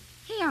man?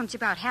 He owns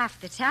about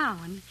half the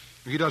town.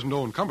 He doesn't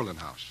own Cumberland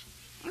House.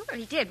 Well,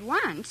 he did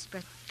once,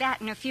 but that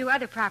and a few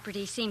other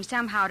properties seem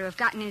somehow to have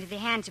gotten into the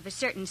hands of a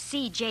certain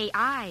C.J.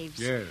 Ives.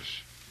 Yes.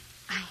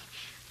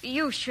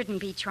 You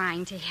shouldn't be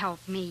trying to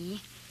help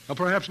me. Well,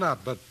 perhaps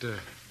not, but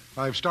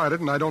I've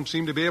started, and I don't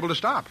seem to be able to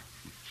stop.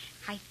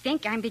 I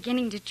think I'm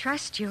beginning to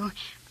trust you.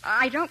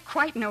 I don't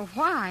quite know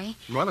why.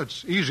 Well,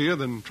 it's easier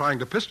than trying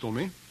to pistol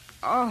me.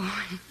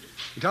 Oh.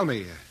 Tell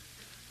me,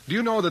 do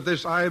you know that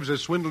this Ives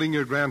is swindling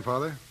your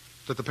grandfather?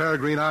 That the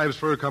Peregrine Ives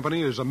Fur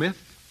Company is a myth?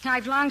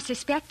 I've long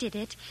suspected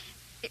it.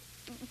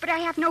 But I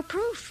have no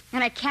proof,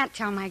 and I can't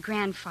tell my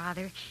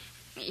grandfather.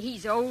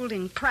 He's old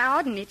and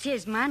proud, and it's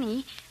his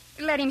money.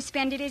 Let him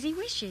spend it as he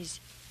wishes.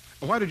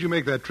 Why did you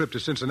make that trip to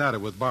Cincinnati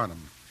with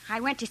Barnum? I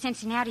went to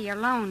Cincinnati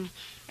alone.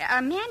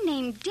 A man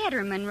named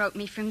Detterman wrote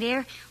me from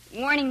there,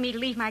 warning me to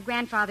leave my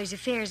grandfather's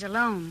affairs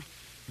alone.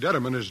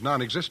 Detterman is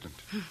non-existent.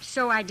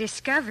 So I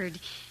discovered.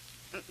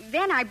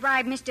 Then I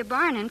bribed Mr.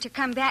 Barnum to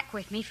come back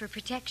with me for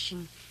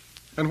protection.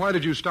 And why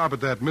did you stop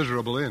at that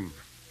miserable inn?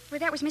 Well,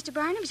 that was Mr.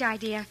 Barnum's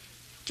idea,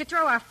 to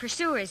throw off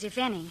pursuers, if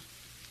any.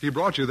 He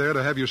brought you there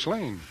to have you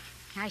slain.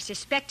 I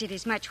suspected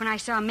as much when I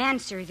saw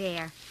Manser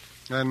there.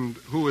 And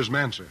who is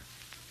Manser?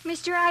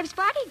 Mr. Ives'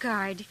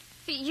 bodyguard.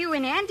 You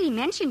and Andy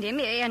mentioned him,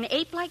 an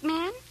ape-like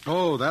man.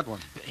 Oh, that one.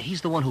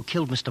 He's the one who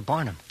killed Mr.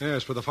 Barnum.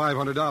 Yes, for the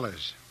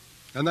 $500.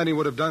 And then he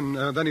would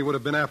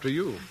have been after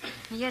you.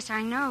 Yes,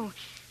 I know.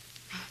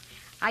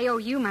 I owe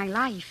you my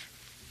life.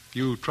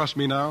 You trust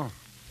me now,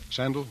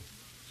 Sandal?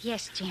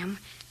 Yes, Jim.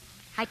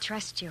 I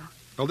trust you.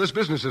 Well, this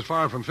business is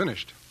far from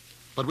finished,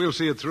 but we'll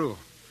see it through.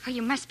 Oh,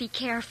 you must be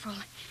careful.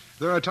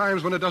 There are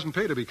times when it doesn't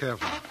pay to be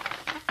careful.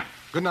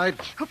 Good night.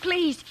 Oh,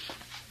 please.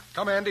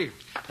 Come, Andy.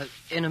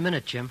 In a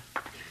minute, Jim.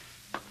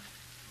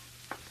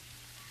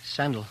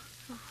 Sandal.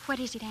 What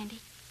is it, Andy?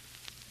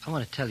 I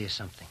want to tell you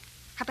something.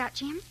 About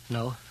Jim?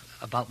 No,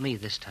 about me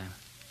this time.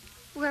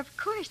 Well, of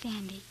course,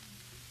 Andy.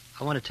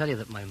 I want to tell you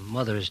that my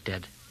mother is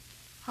dead.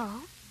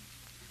 Oh?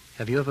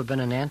 Have you ever been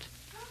an aunt?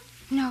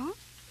 No.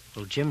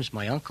 Well, Jim's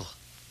my uncle.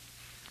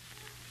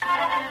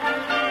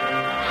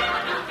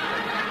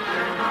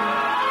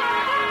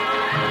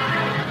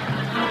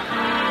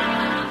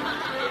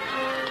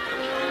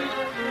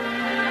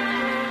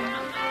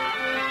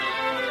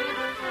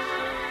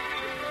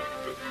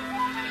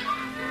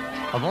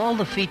 Of all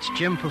the feats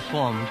Jim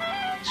performed,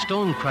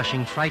 stone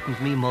crushing frightened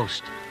me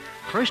most.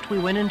 First, we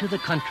went into the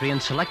country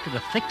and selected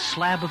a thick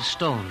slab of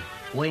stone,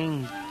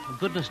 weighing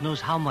goodness knows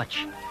how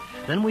much.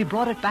 Then we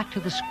brought it back to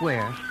the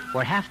square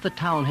where half the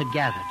town had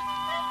gathered.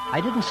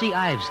 I didn't see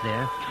Ives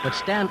there, but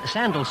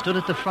Sandal stood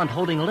at the front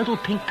holding a little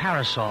pink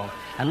parasol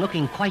and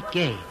looking quite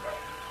gay.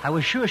 I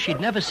was sure she'd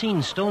never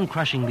seen stone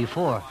crushing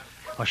before,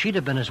 or she'd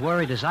have been as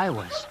worried as I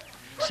was.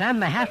 Sam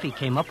Mahaffey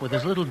came up with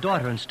his little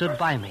daughter and stood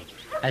by me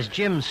as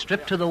Jim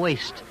stripped to the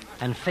waist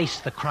and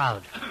faced the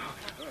crowd.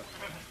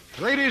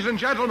 Ladies and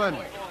gentlemen,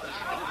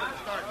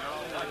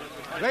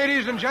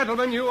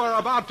 you are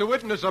about to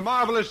witness a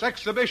marvelous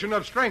exhibition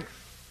of strength.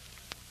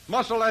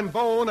 Muscle and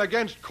bone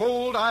against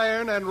cold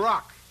iron and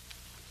rock.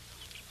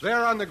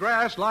 There on the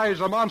grass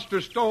lies a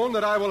monster stone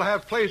that I will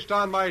have placed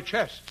on my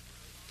chest,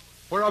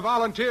 where a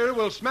volunteer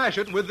will smash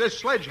it with this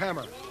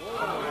sledgehammer.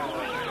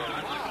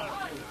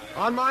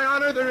 On my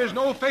honor, there is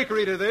no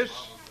fakery to this.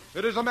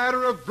 It is a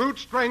matter of brute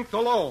strength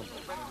alone.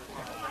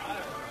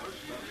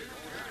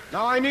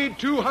 Now, I need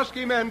 2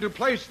 husky men to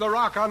place the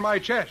rock on my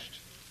chest.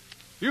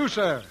 You,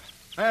 sir,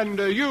 and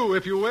you,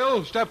 if you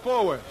will, step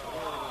forward.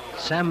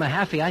 Sam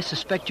Mahaffey, I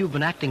suspect you've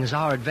been acting as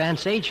our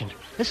advance agent.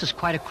 This is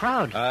quite a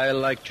crowd. I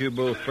liked you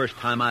both first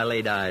time I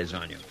laid eyes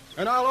on you.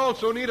 And I'll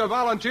also need a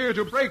volunteer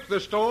to break the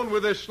stone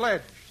with this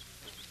sledge.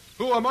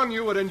 Who among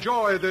you would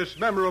enjoy this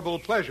memorable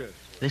pleasure?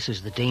 This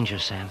is the danger,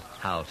 Sam.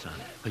 How, son?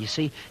 Well, you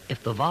see,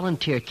 if the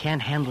volunteer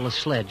can't handle a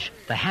sledge,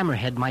 the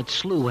hammerhead might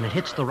slew when it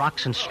hits the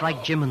rocks and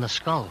strike Jim in the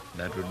skull.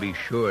 That would be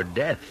sure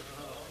death.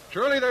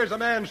 Surely there's a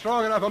man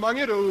strong enough among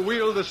you to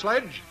wield the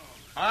sledge.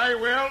 I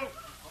will.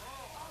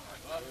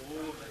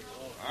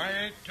 I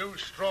ain't too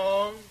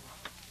strong,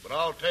 but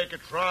I'll take a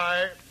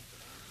try.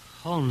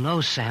 Oh, no,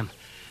 Sam.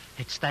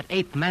 It's that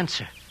ape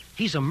Manser.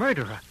 He's a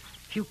murderer.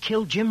 You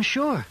killed Jim,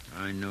 sure.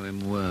 I know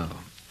him well.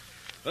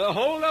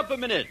 Hold up a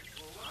minute.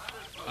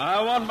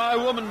 I want my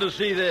woman to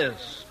see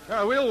this.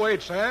 We'll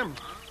wait, Sam.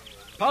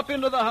 Pop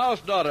into the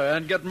house, daughter,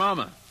 and get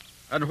Mama.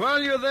 And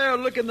while you're there,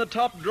 look in the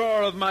top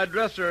drawer of my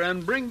dresser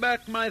and bring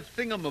back my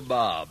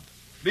thingamabob.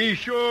 Be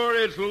sure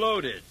it's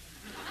loaded.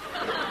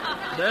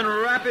 Then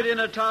wrap it in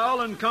a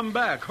towel and come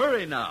back.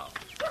 Hurry now.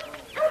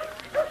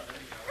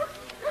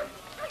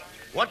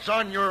 What's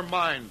on your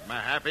mind,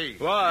 Mahaffey?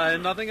 Why,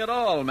 nothing at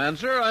all,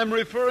 Manser. I'm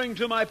referring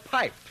to my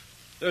pipe.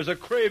 There's a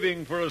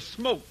craving for a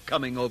smoke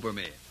coming over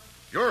me.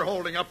 You're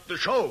holding up the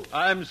show.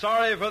 I'm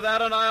sorry for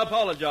that, and I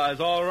apologize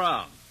all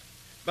round.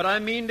 But I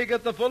mean to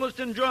get the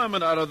fullest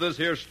enjoyment out of this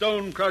here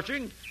stone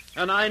crushing,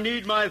 and I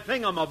need my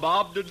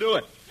thingamabob to do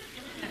it.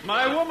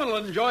 My woman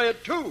will enjoy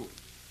it, too.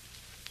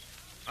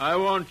 I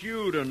want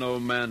you to know,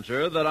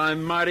 Manser, that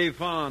I'm mighty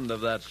fond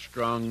of that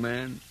strong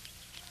man.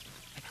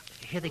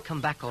 Here they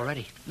come back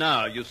already.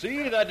 Now, you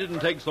see, that didn't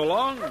take so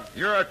long.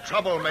 You're a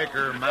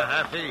troublemaker,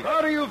 Mahaffey.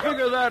 How do you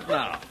figure that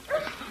now?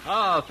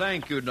 Ah,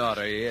 thank you,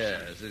 daughter,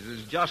 yes. This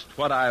is just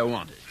what I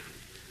wanted.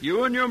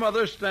 You and your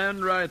mother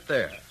stand right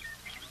there.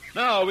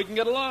 Now, we can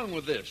get along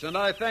with this, and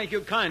I thank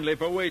you kindly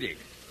for waiting.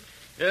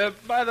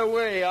 By the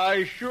way,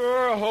 I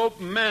sure hope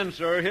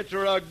Manser hits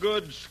her a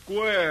good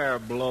square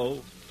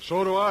blow.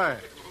 So do I.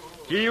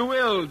 He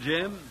will,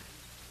 Jim.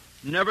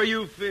 Never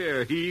you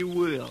fear, he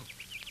will.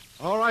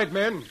 All right,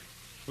 men.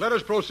 Let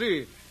us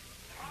proceed.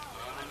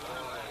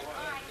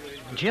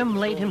 Jim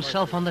laid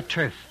himself on the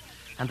turf,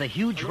 and the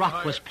huge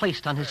rock was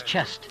placed on his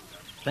chest.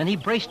 Then he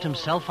braced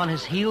himself on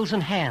his heels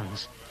and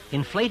hands,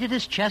 inflated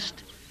his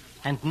chest,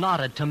 and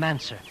nodded to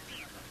Manser,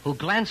 who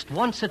glanced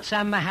once at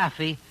Sam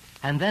Mahaffey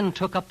and then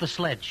took up the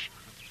sledge.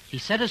 He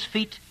set his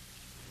feet,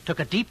 took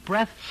a deep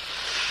breath,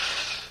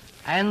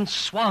 and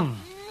swung.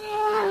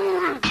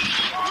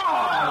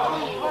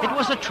 It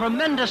was a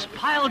tremendous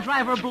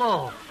pile-driver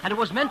blow, and it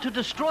was meant to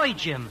destroy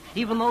Jim,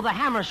 even though the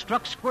hammer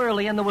struck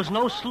squarely and there was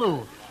no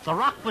slew. The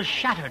rock was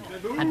shattered,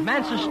 and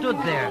Manser stood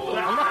there, a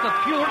look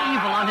of pure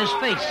evil on his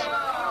face.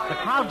 The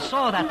crowd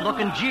saw that look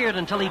and jeered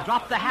until he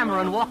dropped the hammer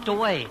and walked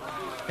away.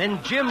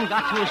 Then Jim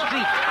got to his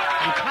feet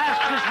and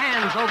clasped his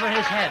hands over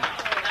his head.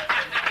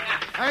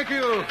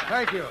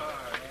 Thank you.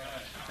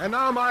 And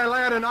now my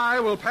lad and I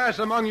will pass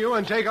among you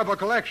and take up a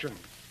collection.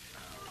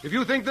 If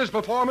you think this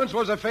performance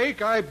was a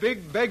fake, I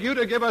beg you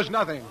to give us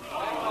nothing.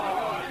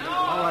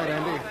 All right,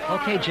 Andy.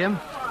 Okay, Jim.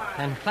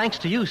 And thanks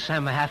to you,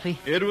 Sam Mahaffey.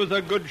 It was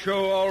a good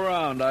show all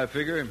around, I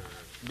figure.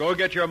 Go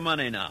get your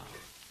money now.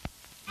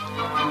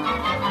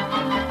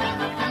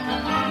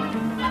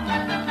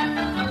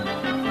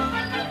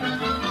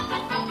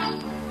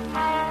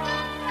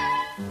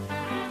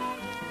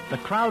 The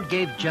crowd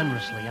gave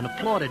generously and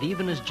applauded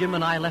even as Jim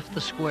and I left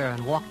the square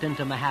and walked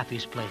into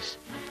Mahaffey's place.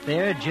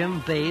 There,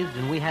 Jim bathed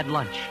and we had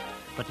lunch,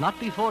 but not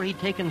before he'd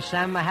taken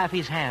Sam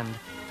Mahaffey's hand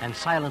and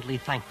silently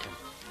thanked him.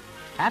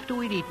 After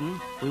we'd eaten,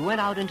 we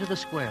went out into the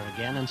square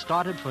again and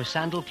started for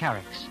Sandal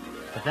Carrick's.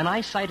 But then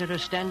I sighted her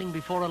standing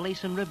before a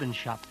lace and ribbon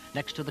shop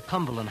next to the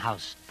Cumberland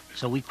house,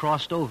 so we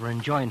crossed over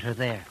and joined her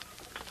there.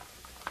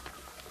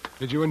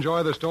 Did you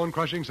enjoy the stone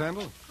crushing,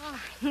 Sandal? Oh,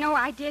 no,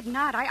 I did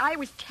not. I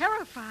was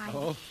terrified.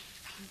 Oh?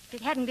 If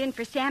it hadn't been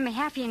for Sam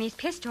Mahaffey and his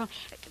pistol,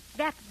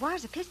 that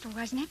was a pistol,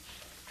 wasn't it?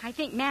 I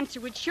think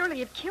Manser would surely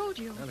have killed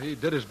you. Well, he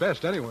did his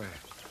best anyway.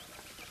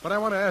 But I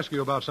want to ask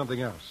you about something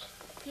else.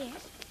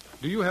 Yes?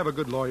 Do you have a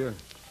good lawyer?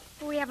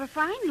 We have a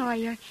fine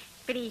lawyer,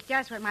 but he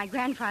does what my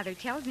grandfather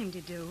tells him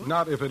to do.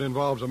 Not if it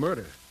involves a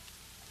murder.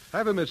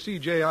 Have him at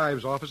C.J.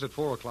 Ives' office at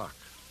 4 o'clock.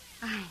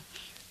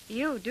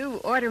 You do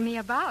order me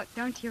about,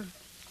 don't you?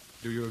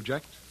 Do you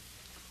object?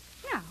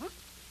 No.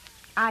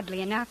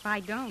 Oddly enough,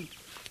 I don't.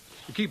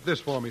 Keep this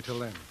for me till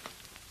then.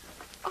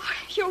 Oh,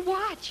 your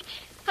watch.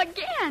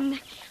 Again.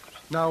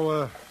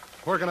 Now,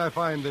 where can I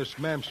find this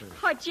Manser?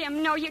 Oh,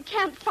 Jim, no, you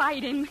can't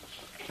fight him.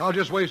 I'll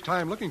just waste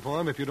time looking for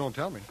him if you don't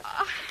tell me.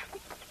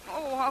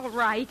 Oh, all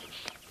right.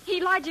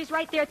 He lodges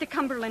right there at the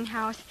Cumberland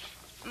house.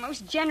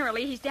 Most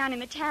generally, he's down in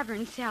the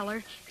tavern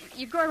cellar.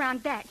 You go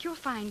around back, you'll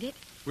find it.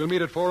 We'll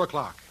meet at 4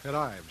 o'clock at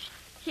Ives.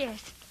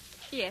 Yes.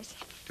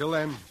 Till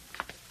then.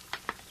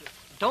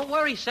 Don't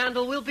worry,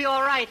 Sandal. We'll be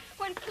all right.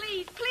 Well,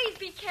 please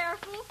be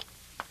careful.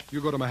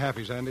 You go to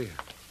Mahaffey's, Andy.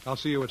 I'll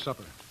see you at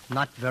supper.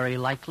 Not very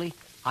likely.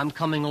 I'm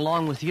coming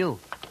along with you.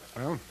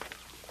 Well,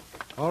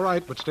 all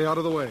right, but stay out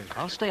of the way.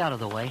 I'll stay out of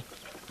the way.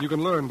 You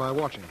can learn by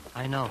watching.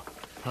 I know.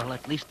 Well,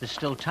 at least there's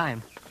still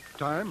time.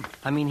 Time?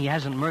 I mean, he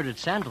hasn't murdered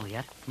Sandal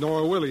yet.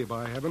 Nor will he,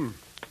 by heaven.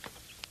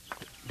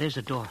 There's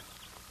a door.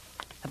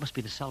 That must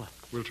be the cellar.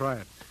 We'll try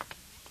it.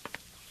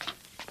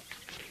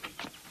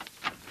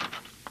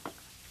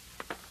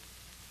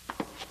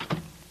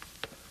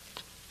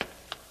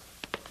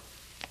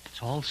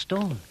 It's all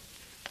stone.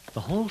 The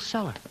whole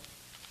cellar.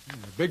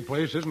 A big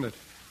place, isn't it?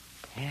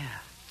 Yeah.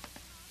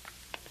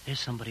 There's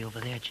somebody over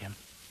there, Jim.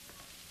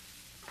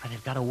 Why,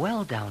 they've got a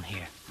well down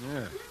here.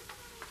 Yeah.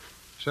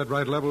 Set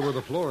right level with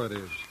the floor it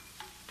is.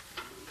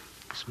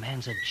 This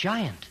man's a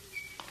giant.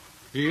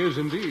 He is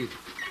indeed.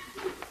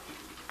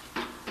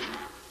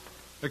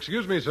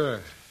 Excuse me,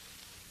 sir.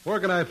 Where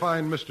can I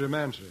find Mr.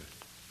 Manser?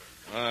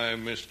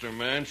 I'm Mr.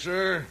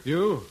 Manser.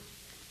 You?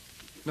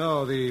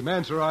 No, the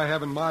Manser I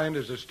have in mind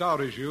is as stout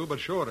as you, but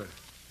shorter.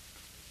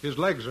 His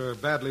legs are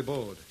badly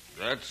bowed.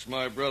 That's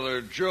my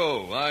brother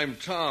Joe. I'm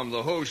Tom,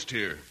 the host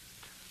here.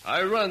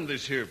 I run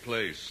this here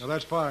place. Now,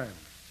 that's fine.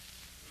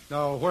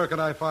 Now, where can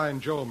I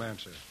find Joe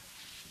Manser?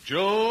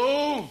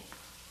 Joe?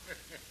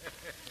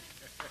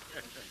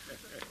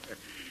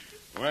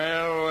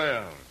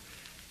 Well.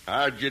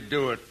 How'd you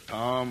do it,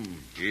 Tom?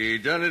 He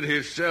done it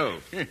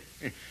himself.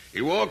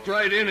 He walked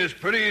right in as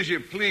pretty as you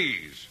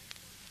please.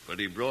 But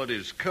he brought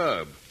his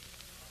cub.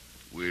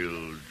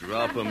 We'll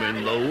drop him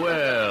in the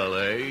well,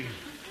 eh?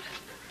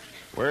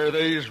 Where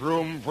there's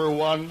room for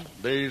one,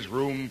 there's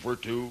room for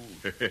two.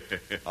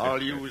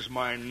 I'll use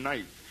my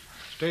knife.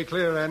 Stay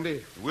clear,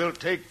 Andy. We'll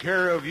take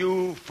care of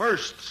you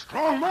first,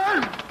 strong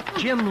man.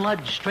 Jim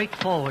lunged straight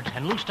forward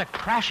and loosed a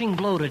crashing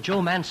blow to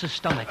Joe Manser's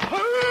stomach.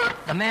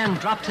 The man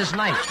dropped his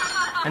knife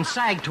and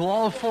sagged to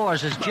all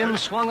fours as Jim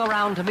swung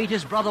around to meet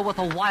his brother with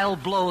a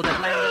wild blow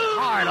that landed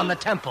hard on the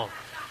temple.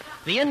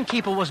 The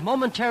innkeeper was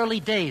momentarily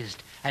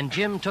dazed, and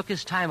Jim took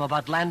his time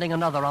about landing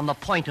another on the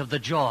point of the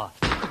jaw.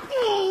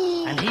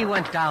 And he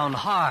went down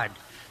hard.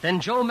 Then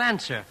Joe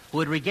Manser, who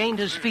had regained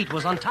his feet,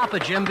 was on top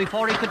of Jim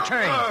before he could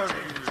turn.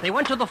 They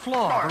went to the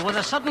floor, but with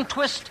a sudden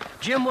twist,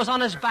 Jim was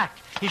on his back,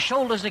 his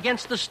shoulders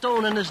against the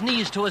stone and his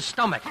knees to his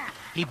stomach.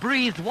 He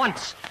breathed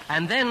once,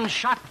 and then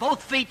shot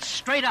both feet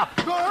straight up.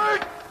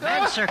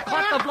 Manser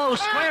caught the blow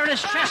square in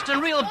his chest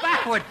and reeled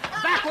backward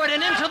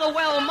and into the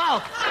well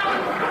mouth,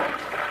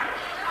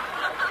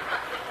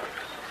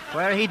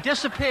 where he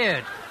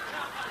disappeared.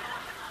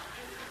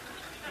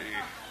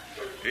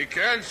 He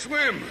can't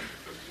swim.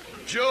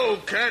 Joe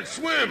can't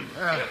swim.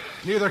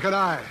 Neither can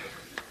I.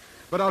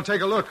 But I'll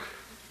take a look.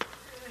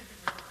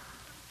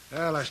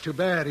 Well, that's too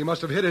bad. He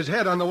must have hit his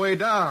head on the way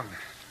down.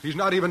 He's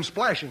not even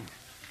splashing.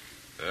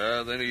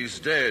 Then he's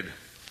dead.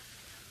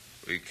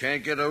 We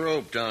can't get a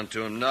rope down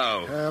to him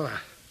now. Well,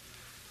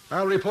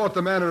 I'll report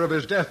the manner of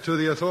his death to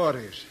the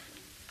authorities.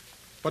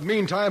 But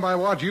meantime, I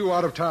want you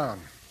out of town.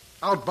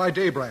 Out by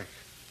daybreak.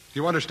 Do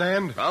you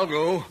understand? I'll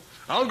go.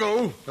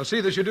 I'll see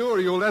that you do, or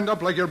you'll end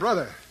up like your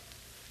brother.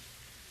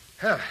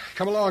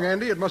 Come along,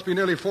 Andy. It must be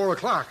nearly 4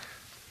 o'clock.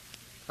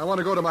 I want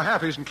to go to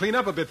Mahaffey's and clean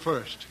up a bit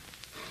first.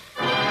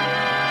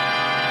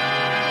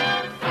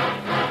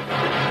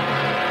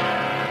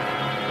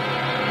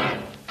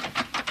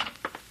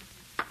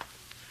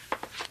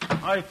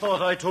 I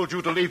thought I told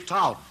you to leave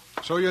town.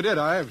 So you did,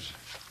 Ives.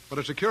 But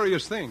it's a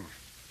curious thing.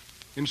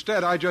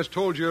 Instead, I just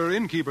told your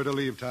innkeeper to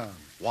leave town.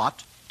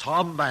 What?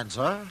 Tom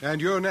Manser?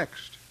 And you're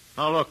next.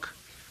 Now, look,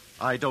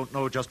 I don't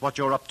know just what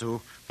you're up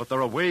to, but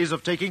there are ways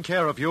of taking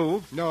care of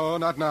you. No,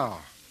 not now.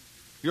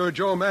 Your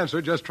Joe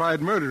Manser just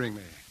tried murdering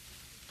me.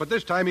 But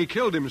this time he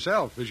killed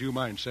himself, as you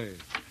might say.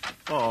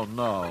 Oh,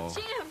 no.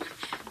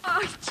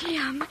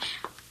 Jim.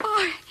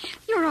 Oh,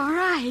 you're all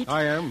right.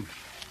 I am.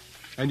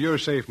 And you're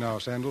safe now,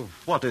 Sandal.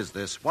 What is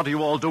this? What are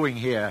you all doing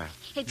here?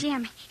 Hey,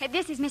 Jim,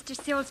 this is Mr.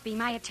 Silsby,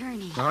 my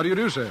attorney. How do you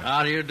do, sir?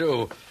 How do you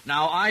do?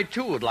 Now, I,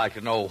 too, would like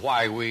to know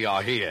why we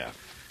are here.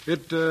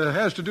 It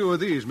has to do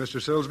with these,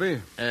 Mr.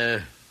 Silsby.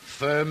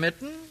 Fur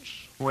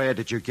mittens? Where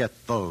did you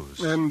get those?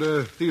 And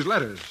these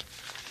letters.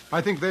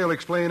 I think they'll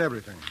explain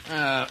everything.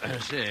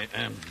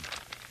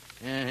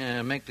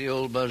 Make the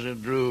old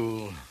buzzard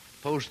drool.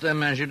 Post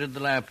them as you did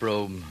the lap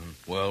robe.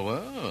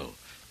 Well.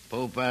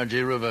 Pope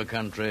Algie River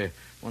country.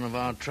 One of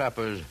our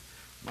trappers.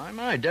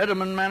 My,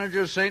 Deadman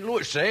manager St.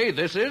 Louis say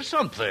this is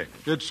something.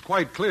 It's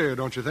quite clear,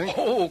 don't you think?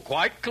 Oh,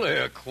 quite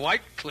clear,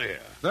 quite clear.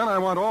 Then I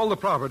want all the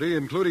property,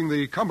 including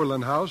the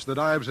Cumberland house that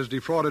Ives has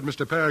defrauded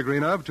Mr.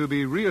 Peregrine of, to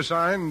be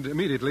reassigned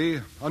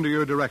immediately under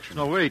your direction.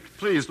 No, wait,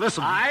 please,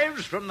 listen.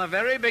 Ives, from the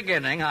very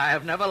beginning, I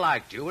have never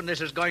liked you, and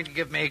this is going to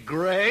give me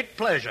great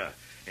pleasure.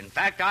 In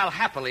fact, I'll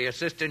happily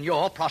assist in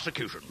your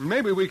prosecution.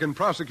 Maybe we can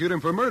prosecute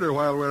him for murder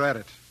while we're at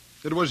it.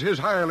 It was his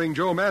hireling,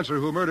 Joe Manser,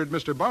 who murdered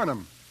Mr.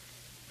 Barnum.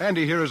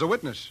 Andy here is a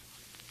witness.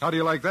 How do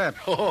you like that?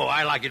 Oh,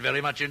 I like it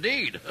very much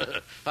indeed.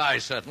 I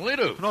certainly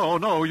do.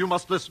 No, you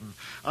must listen.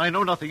 I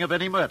know nothing of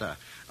any murder.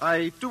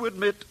 I do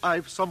admit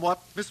I've somewhat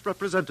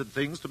misrepresented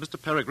things to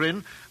Mr.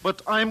 Peregrine,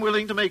 but I'm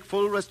willing to make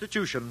full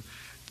restitution.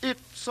 It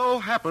so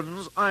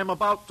happens I'm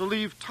about to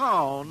leave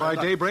town. By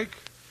daybreak?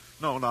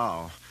 No,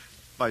 now.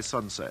 By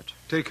sunset.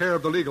 Take care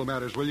of the legal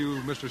matters, will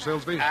you, Mr.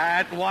 Silsby?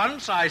 At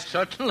once, I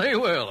certainly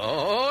will.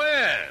 Oh,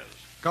 yes.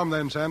 Come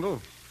then,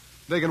 Sandal.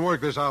 They can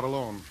work this out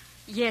alone.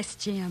 Yes,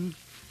 Jim.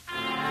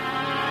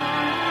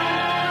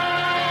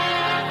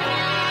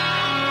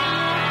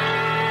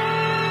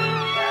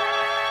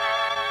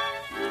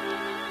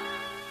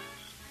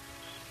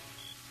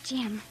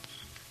 Jim.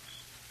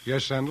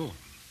 Yes, Sandal?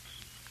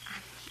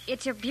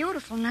 It's a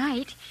beautiful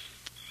night.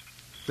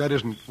 That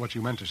isn't what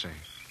you meant to say.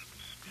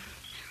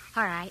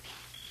 All right.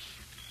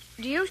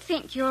 Do you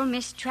think you'll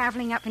miss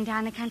traveling up and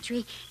down the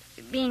country,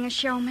 being a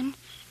showman?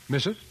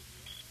 Miss it?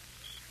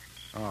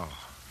 Oh.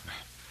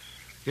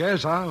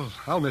 Yes,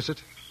 I'll miss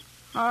it.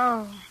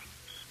 Oh.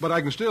 But I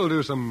can still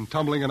do some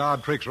tumbling and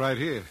odd tricks right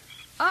here.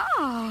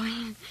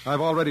 Oh. I've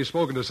already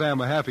spoken to Sam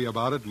Mahaffey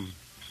about it, and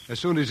as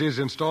soon as he's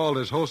installed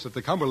as host at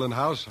the Cumberland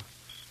house,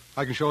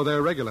 I can show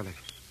there regularly.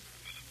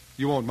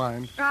 You won't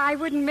mind. I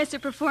wouldn't miss a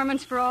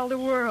performance for all the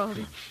world.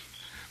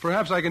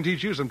 Perhaps I can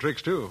teach you some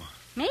tricks, too.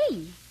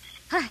 Me?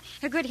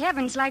 Good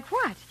heavens, like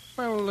what?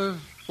 Well,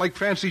 like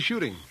fancy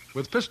shooting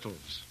with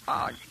pistols.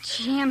 Oh,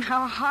 Jim,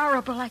 how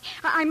horrible.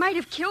 I might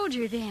have killed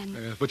you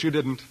then. But you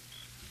didn't.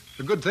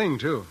 A good thing,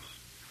 too.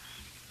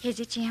 Is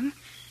it, Jim?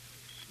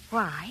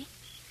 Why?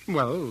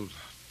 Well,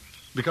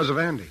 because of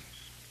Andy.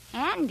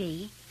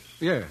 Andy?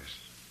 Yes.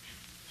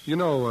 You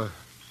know,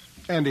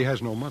 Andy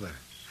has no mother.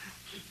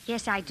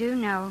 Yes, I do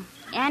know.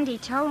 Andy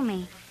told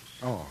me.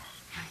 Oh.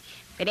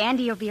 But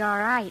Andy will be all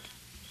right.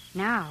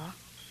 Now.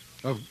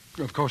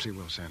 Of course he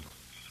will, Sandal.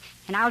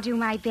 And I'll do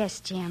my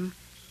best, Jim.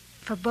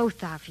 For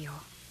both of you.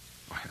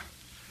 Well,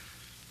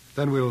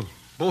 then we'll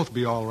both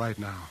be all right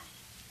now.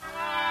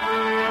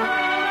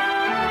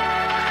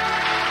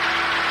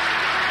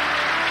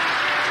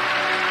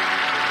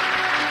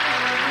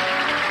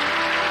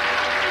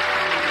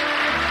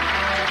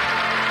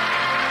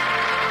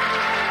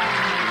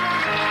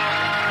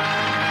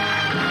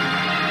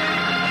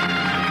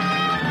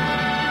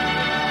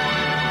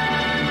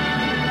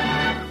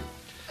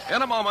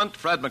 In a moment,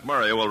 Fred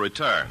McMurray will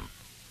return.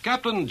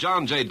 Captain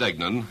John J.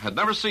 Degnan had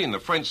never seen the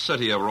French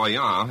city of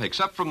Royan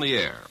except from the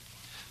air.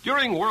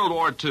 During World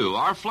War II,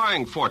 our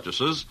flying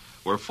fortresses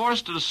were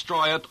forced to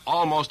destroy it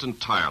almost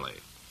entirely.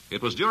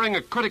 It was during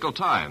a critical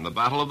time, the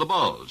Battle of the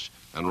Bulge,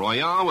 and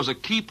Royan was a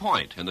key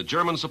point in the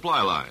German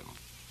supply line.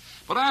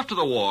 But after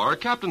the war,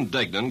 Captain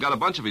Degnan got a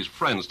bunch of his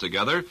friends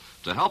together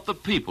to help the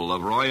people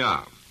of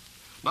Royan.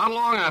 Not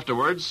long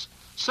afterwards,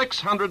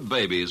 600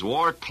 babies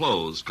wore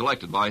clothes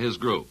collected by his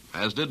group,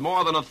 as did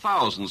more than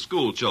 1,000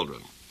 school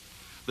children.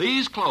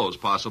 These clothes,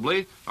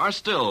 possibly, are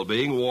still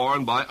being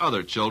worn by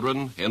other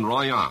children in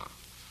Royan.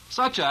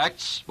 Such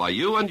acts by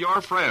you and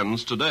your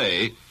friends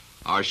today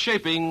are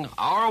shaping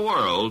our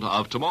world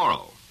of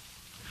tomorrow.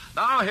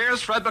 Now,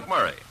 here's Fred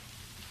McMurray.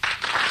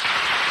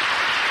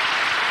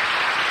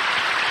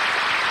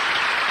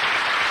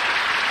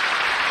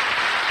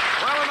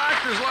 Well, an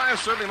actor's life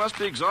certainly must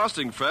be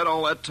exhausting, Fred.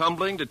 All that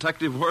tumbling,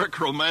 detective work,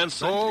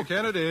 romance. Oh,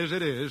 Ken, it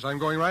is. I'm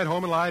going right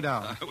home and lie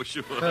down. I wish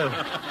you would.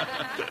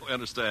 We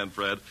understand,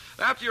 Fred.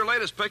 After your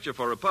latest picture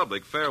for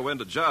Republic, Fair Wind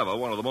to Java,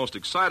 one of the most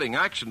exciting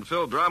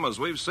action-filled dramas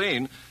we've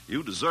seen,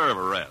 you deserve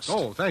a rest.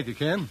 Oh, thank you,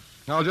 Ken.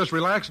 I'll just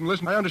relax and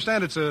listen. I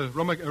understand it's a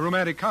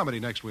romantic comedy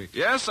next week.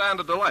 Yes, and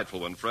a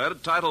delightful one,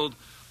 Fred, titled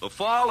The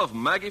Fall of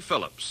Maggie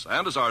Phillips.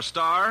 And as our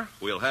star,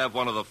 we'll have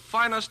one of the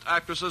finest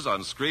actresses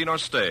on screen or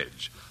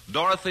stage,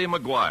 Dorothy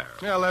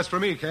McGuire. Well, that's for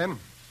me, Ken.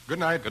 Good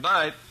night. Good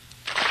night.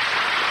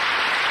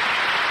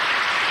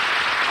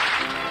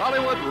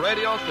 Hollywood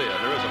Radio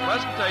Theater is a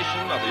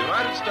presentation of the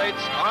United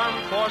States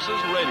Armed Forces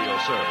Radio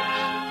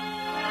Service.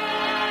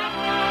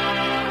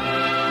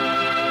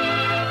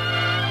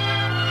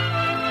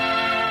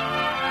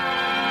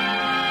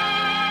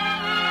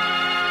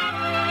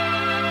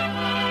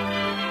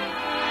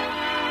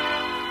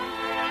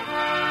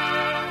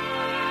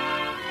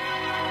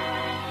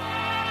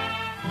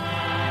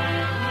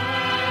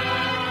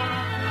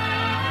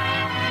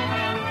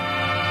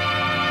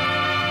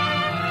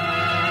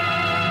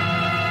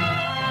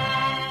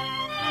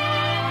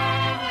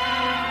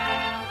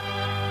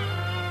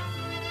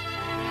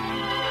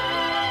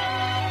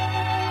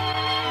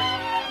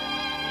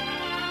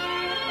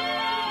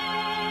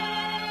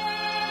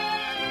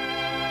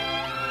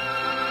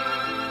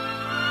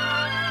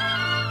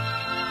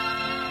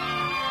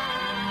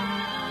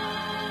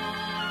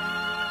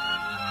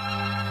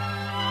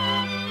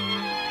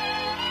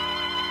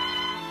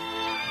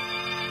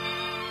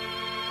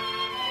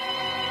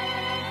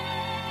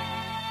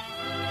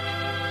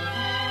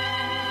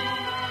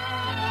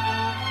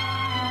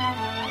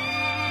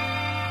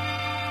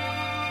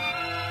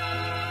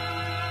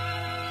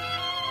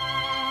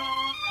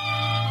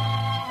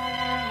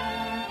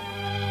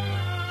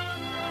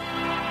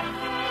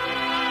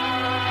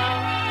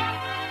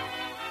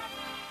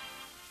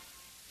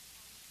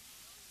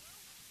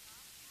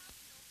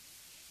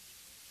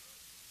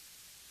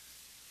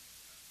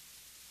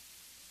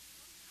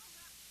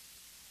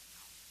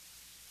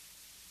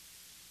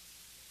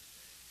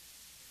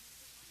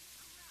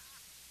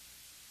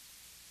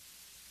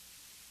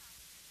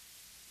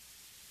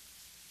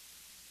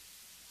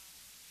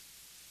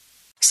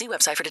 See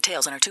website for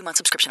details on our 2-month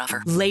subscription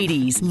offer.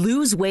 Ladies,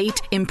 lose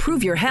weight,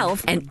 improve your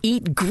health, and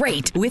eat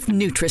great with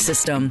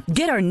Nutrisystem.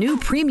 Get our new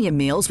premium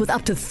meals with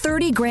up to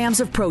 30 grams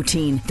of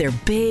protein. They're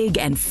big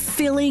and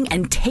filling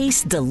and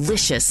taste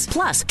delicious.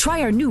 Plus,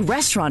 try our new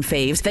restaurant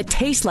faves that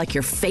taste like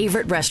your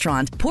favorite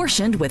restaurant,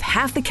 portioned with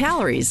half the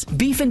calories.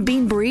 Beef and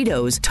bean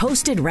burritos,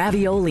 toasted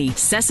ravioli,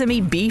 sesame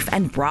beef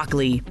and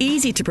broccoli.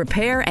 Easy to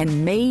prepare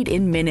and made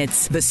in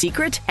minutes. The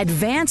secret?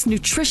 Advanced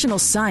nutritional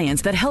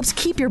science that helps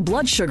keep your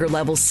blood sugar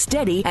levels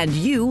steady and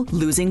you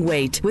losing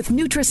weight. With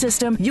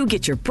Nutrisystem, you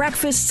get your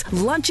breakfasts,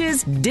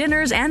 lunches,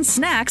 dinners, and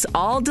snacks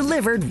all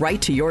delivered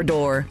right to your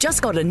door.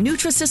 Just go to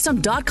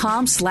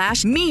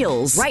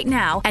Nutrisystem.com/meals right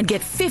now and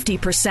get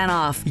 50%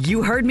 off.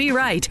 You heard me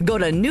right. Go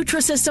to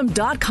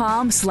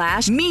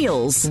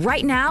Nutrisystem.com/meals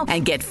right now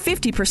and get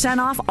 50%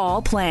 off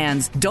all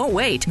plans. Don't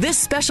wait. This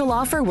special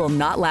offer will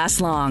not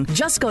last long.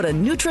 Just go to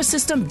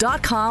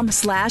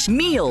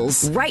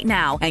Nutrisystem.com/meals right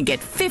now and get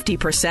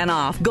 50%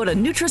 off. Go to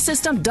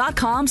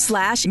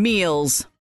Nutrisystem.com/meals.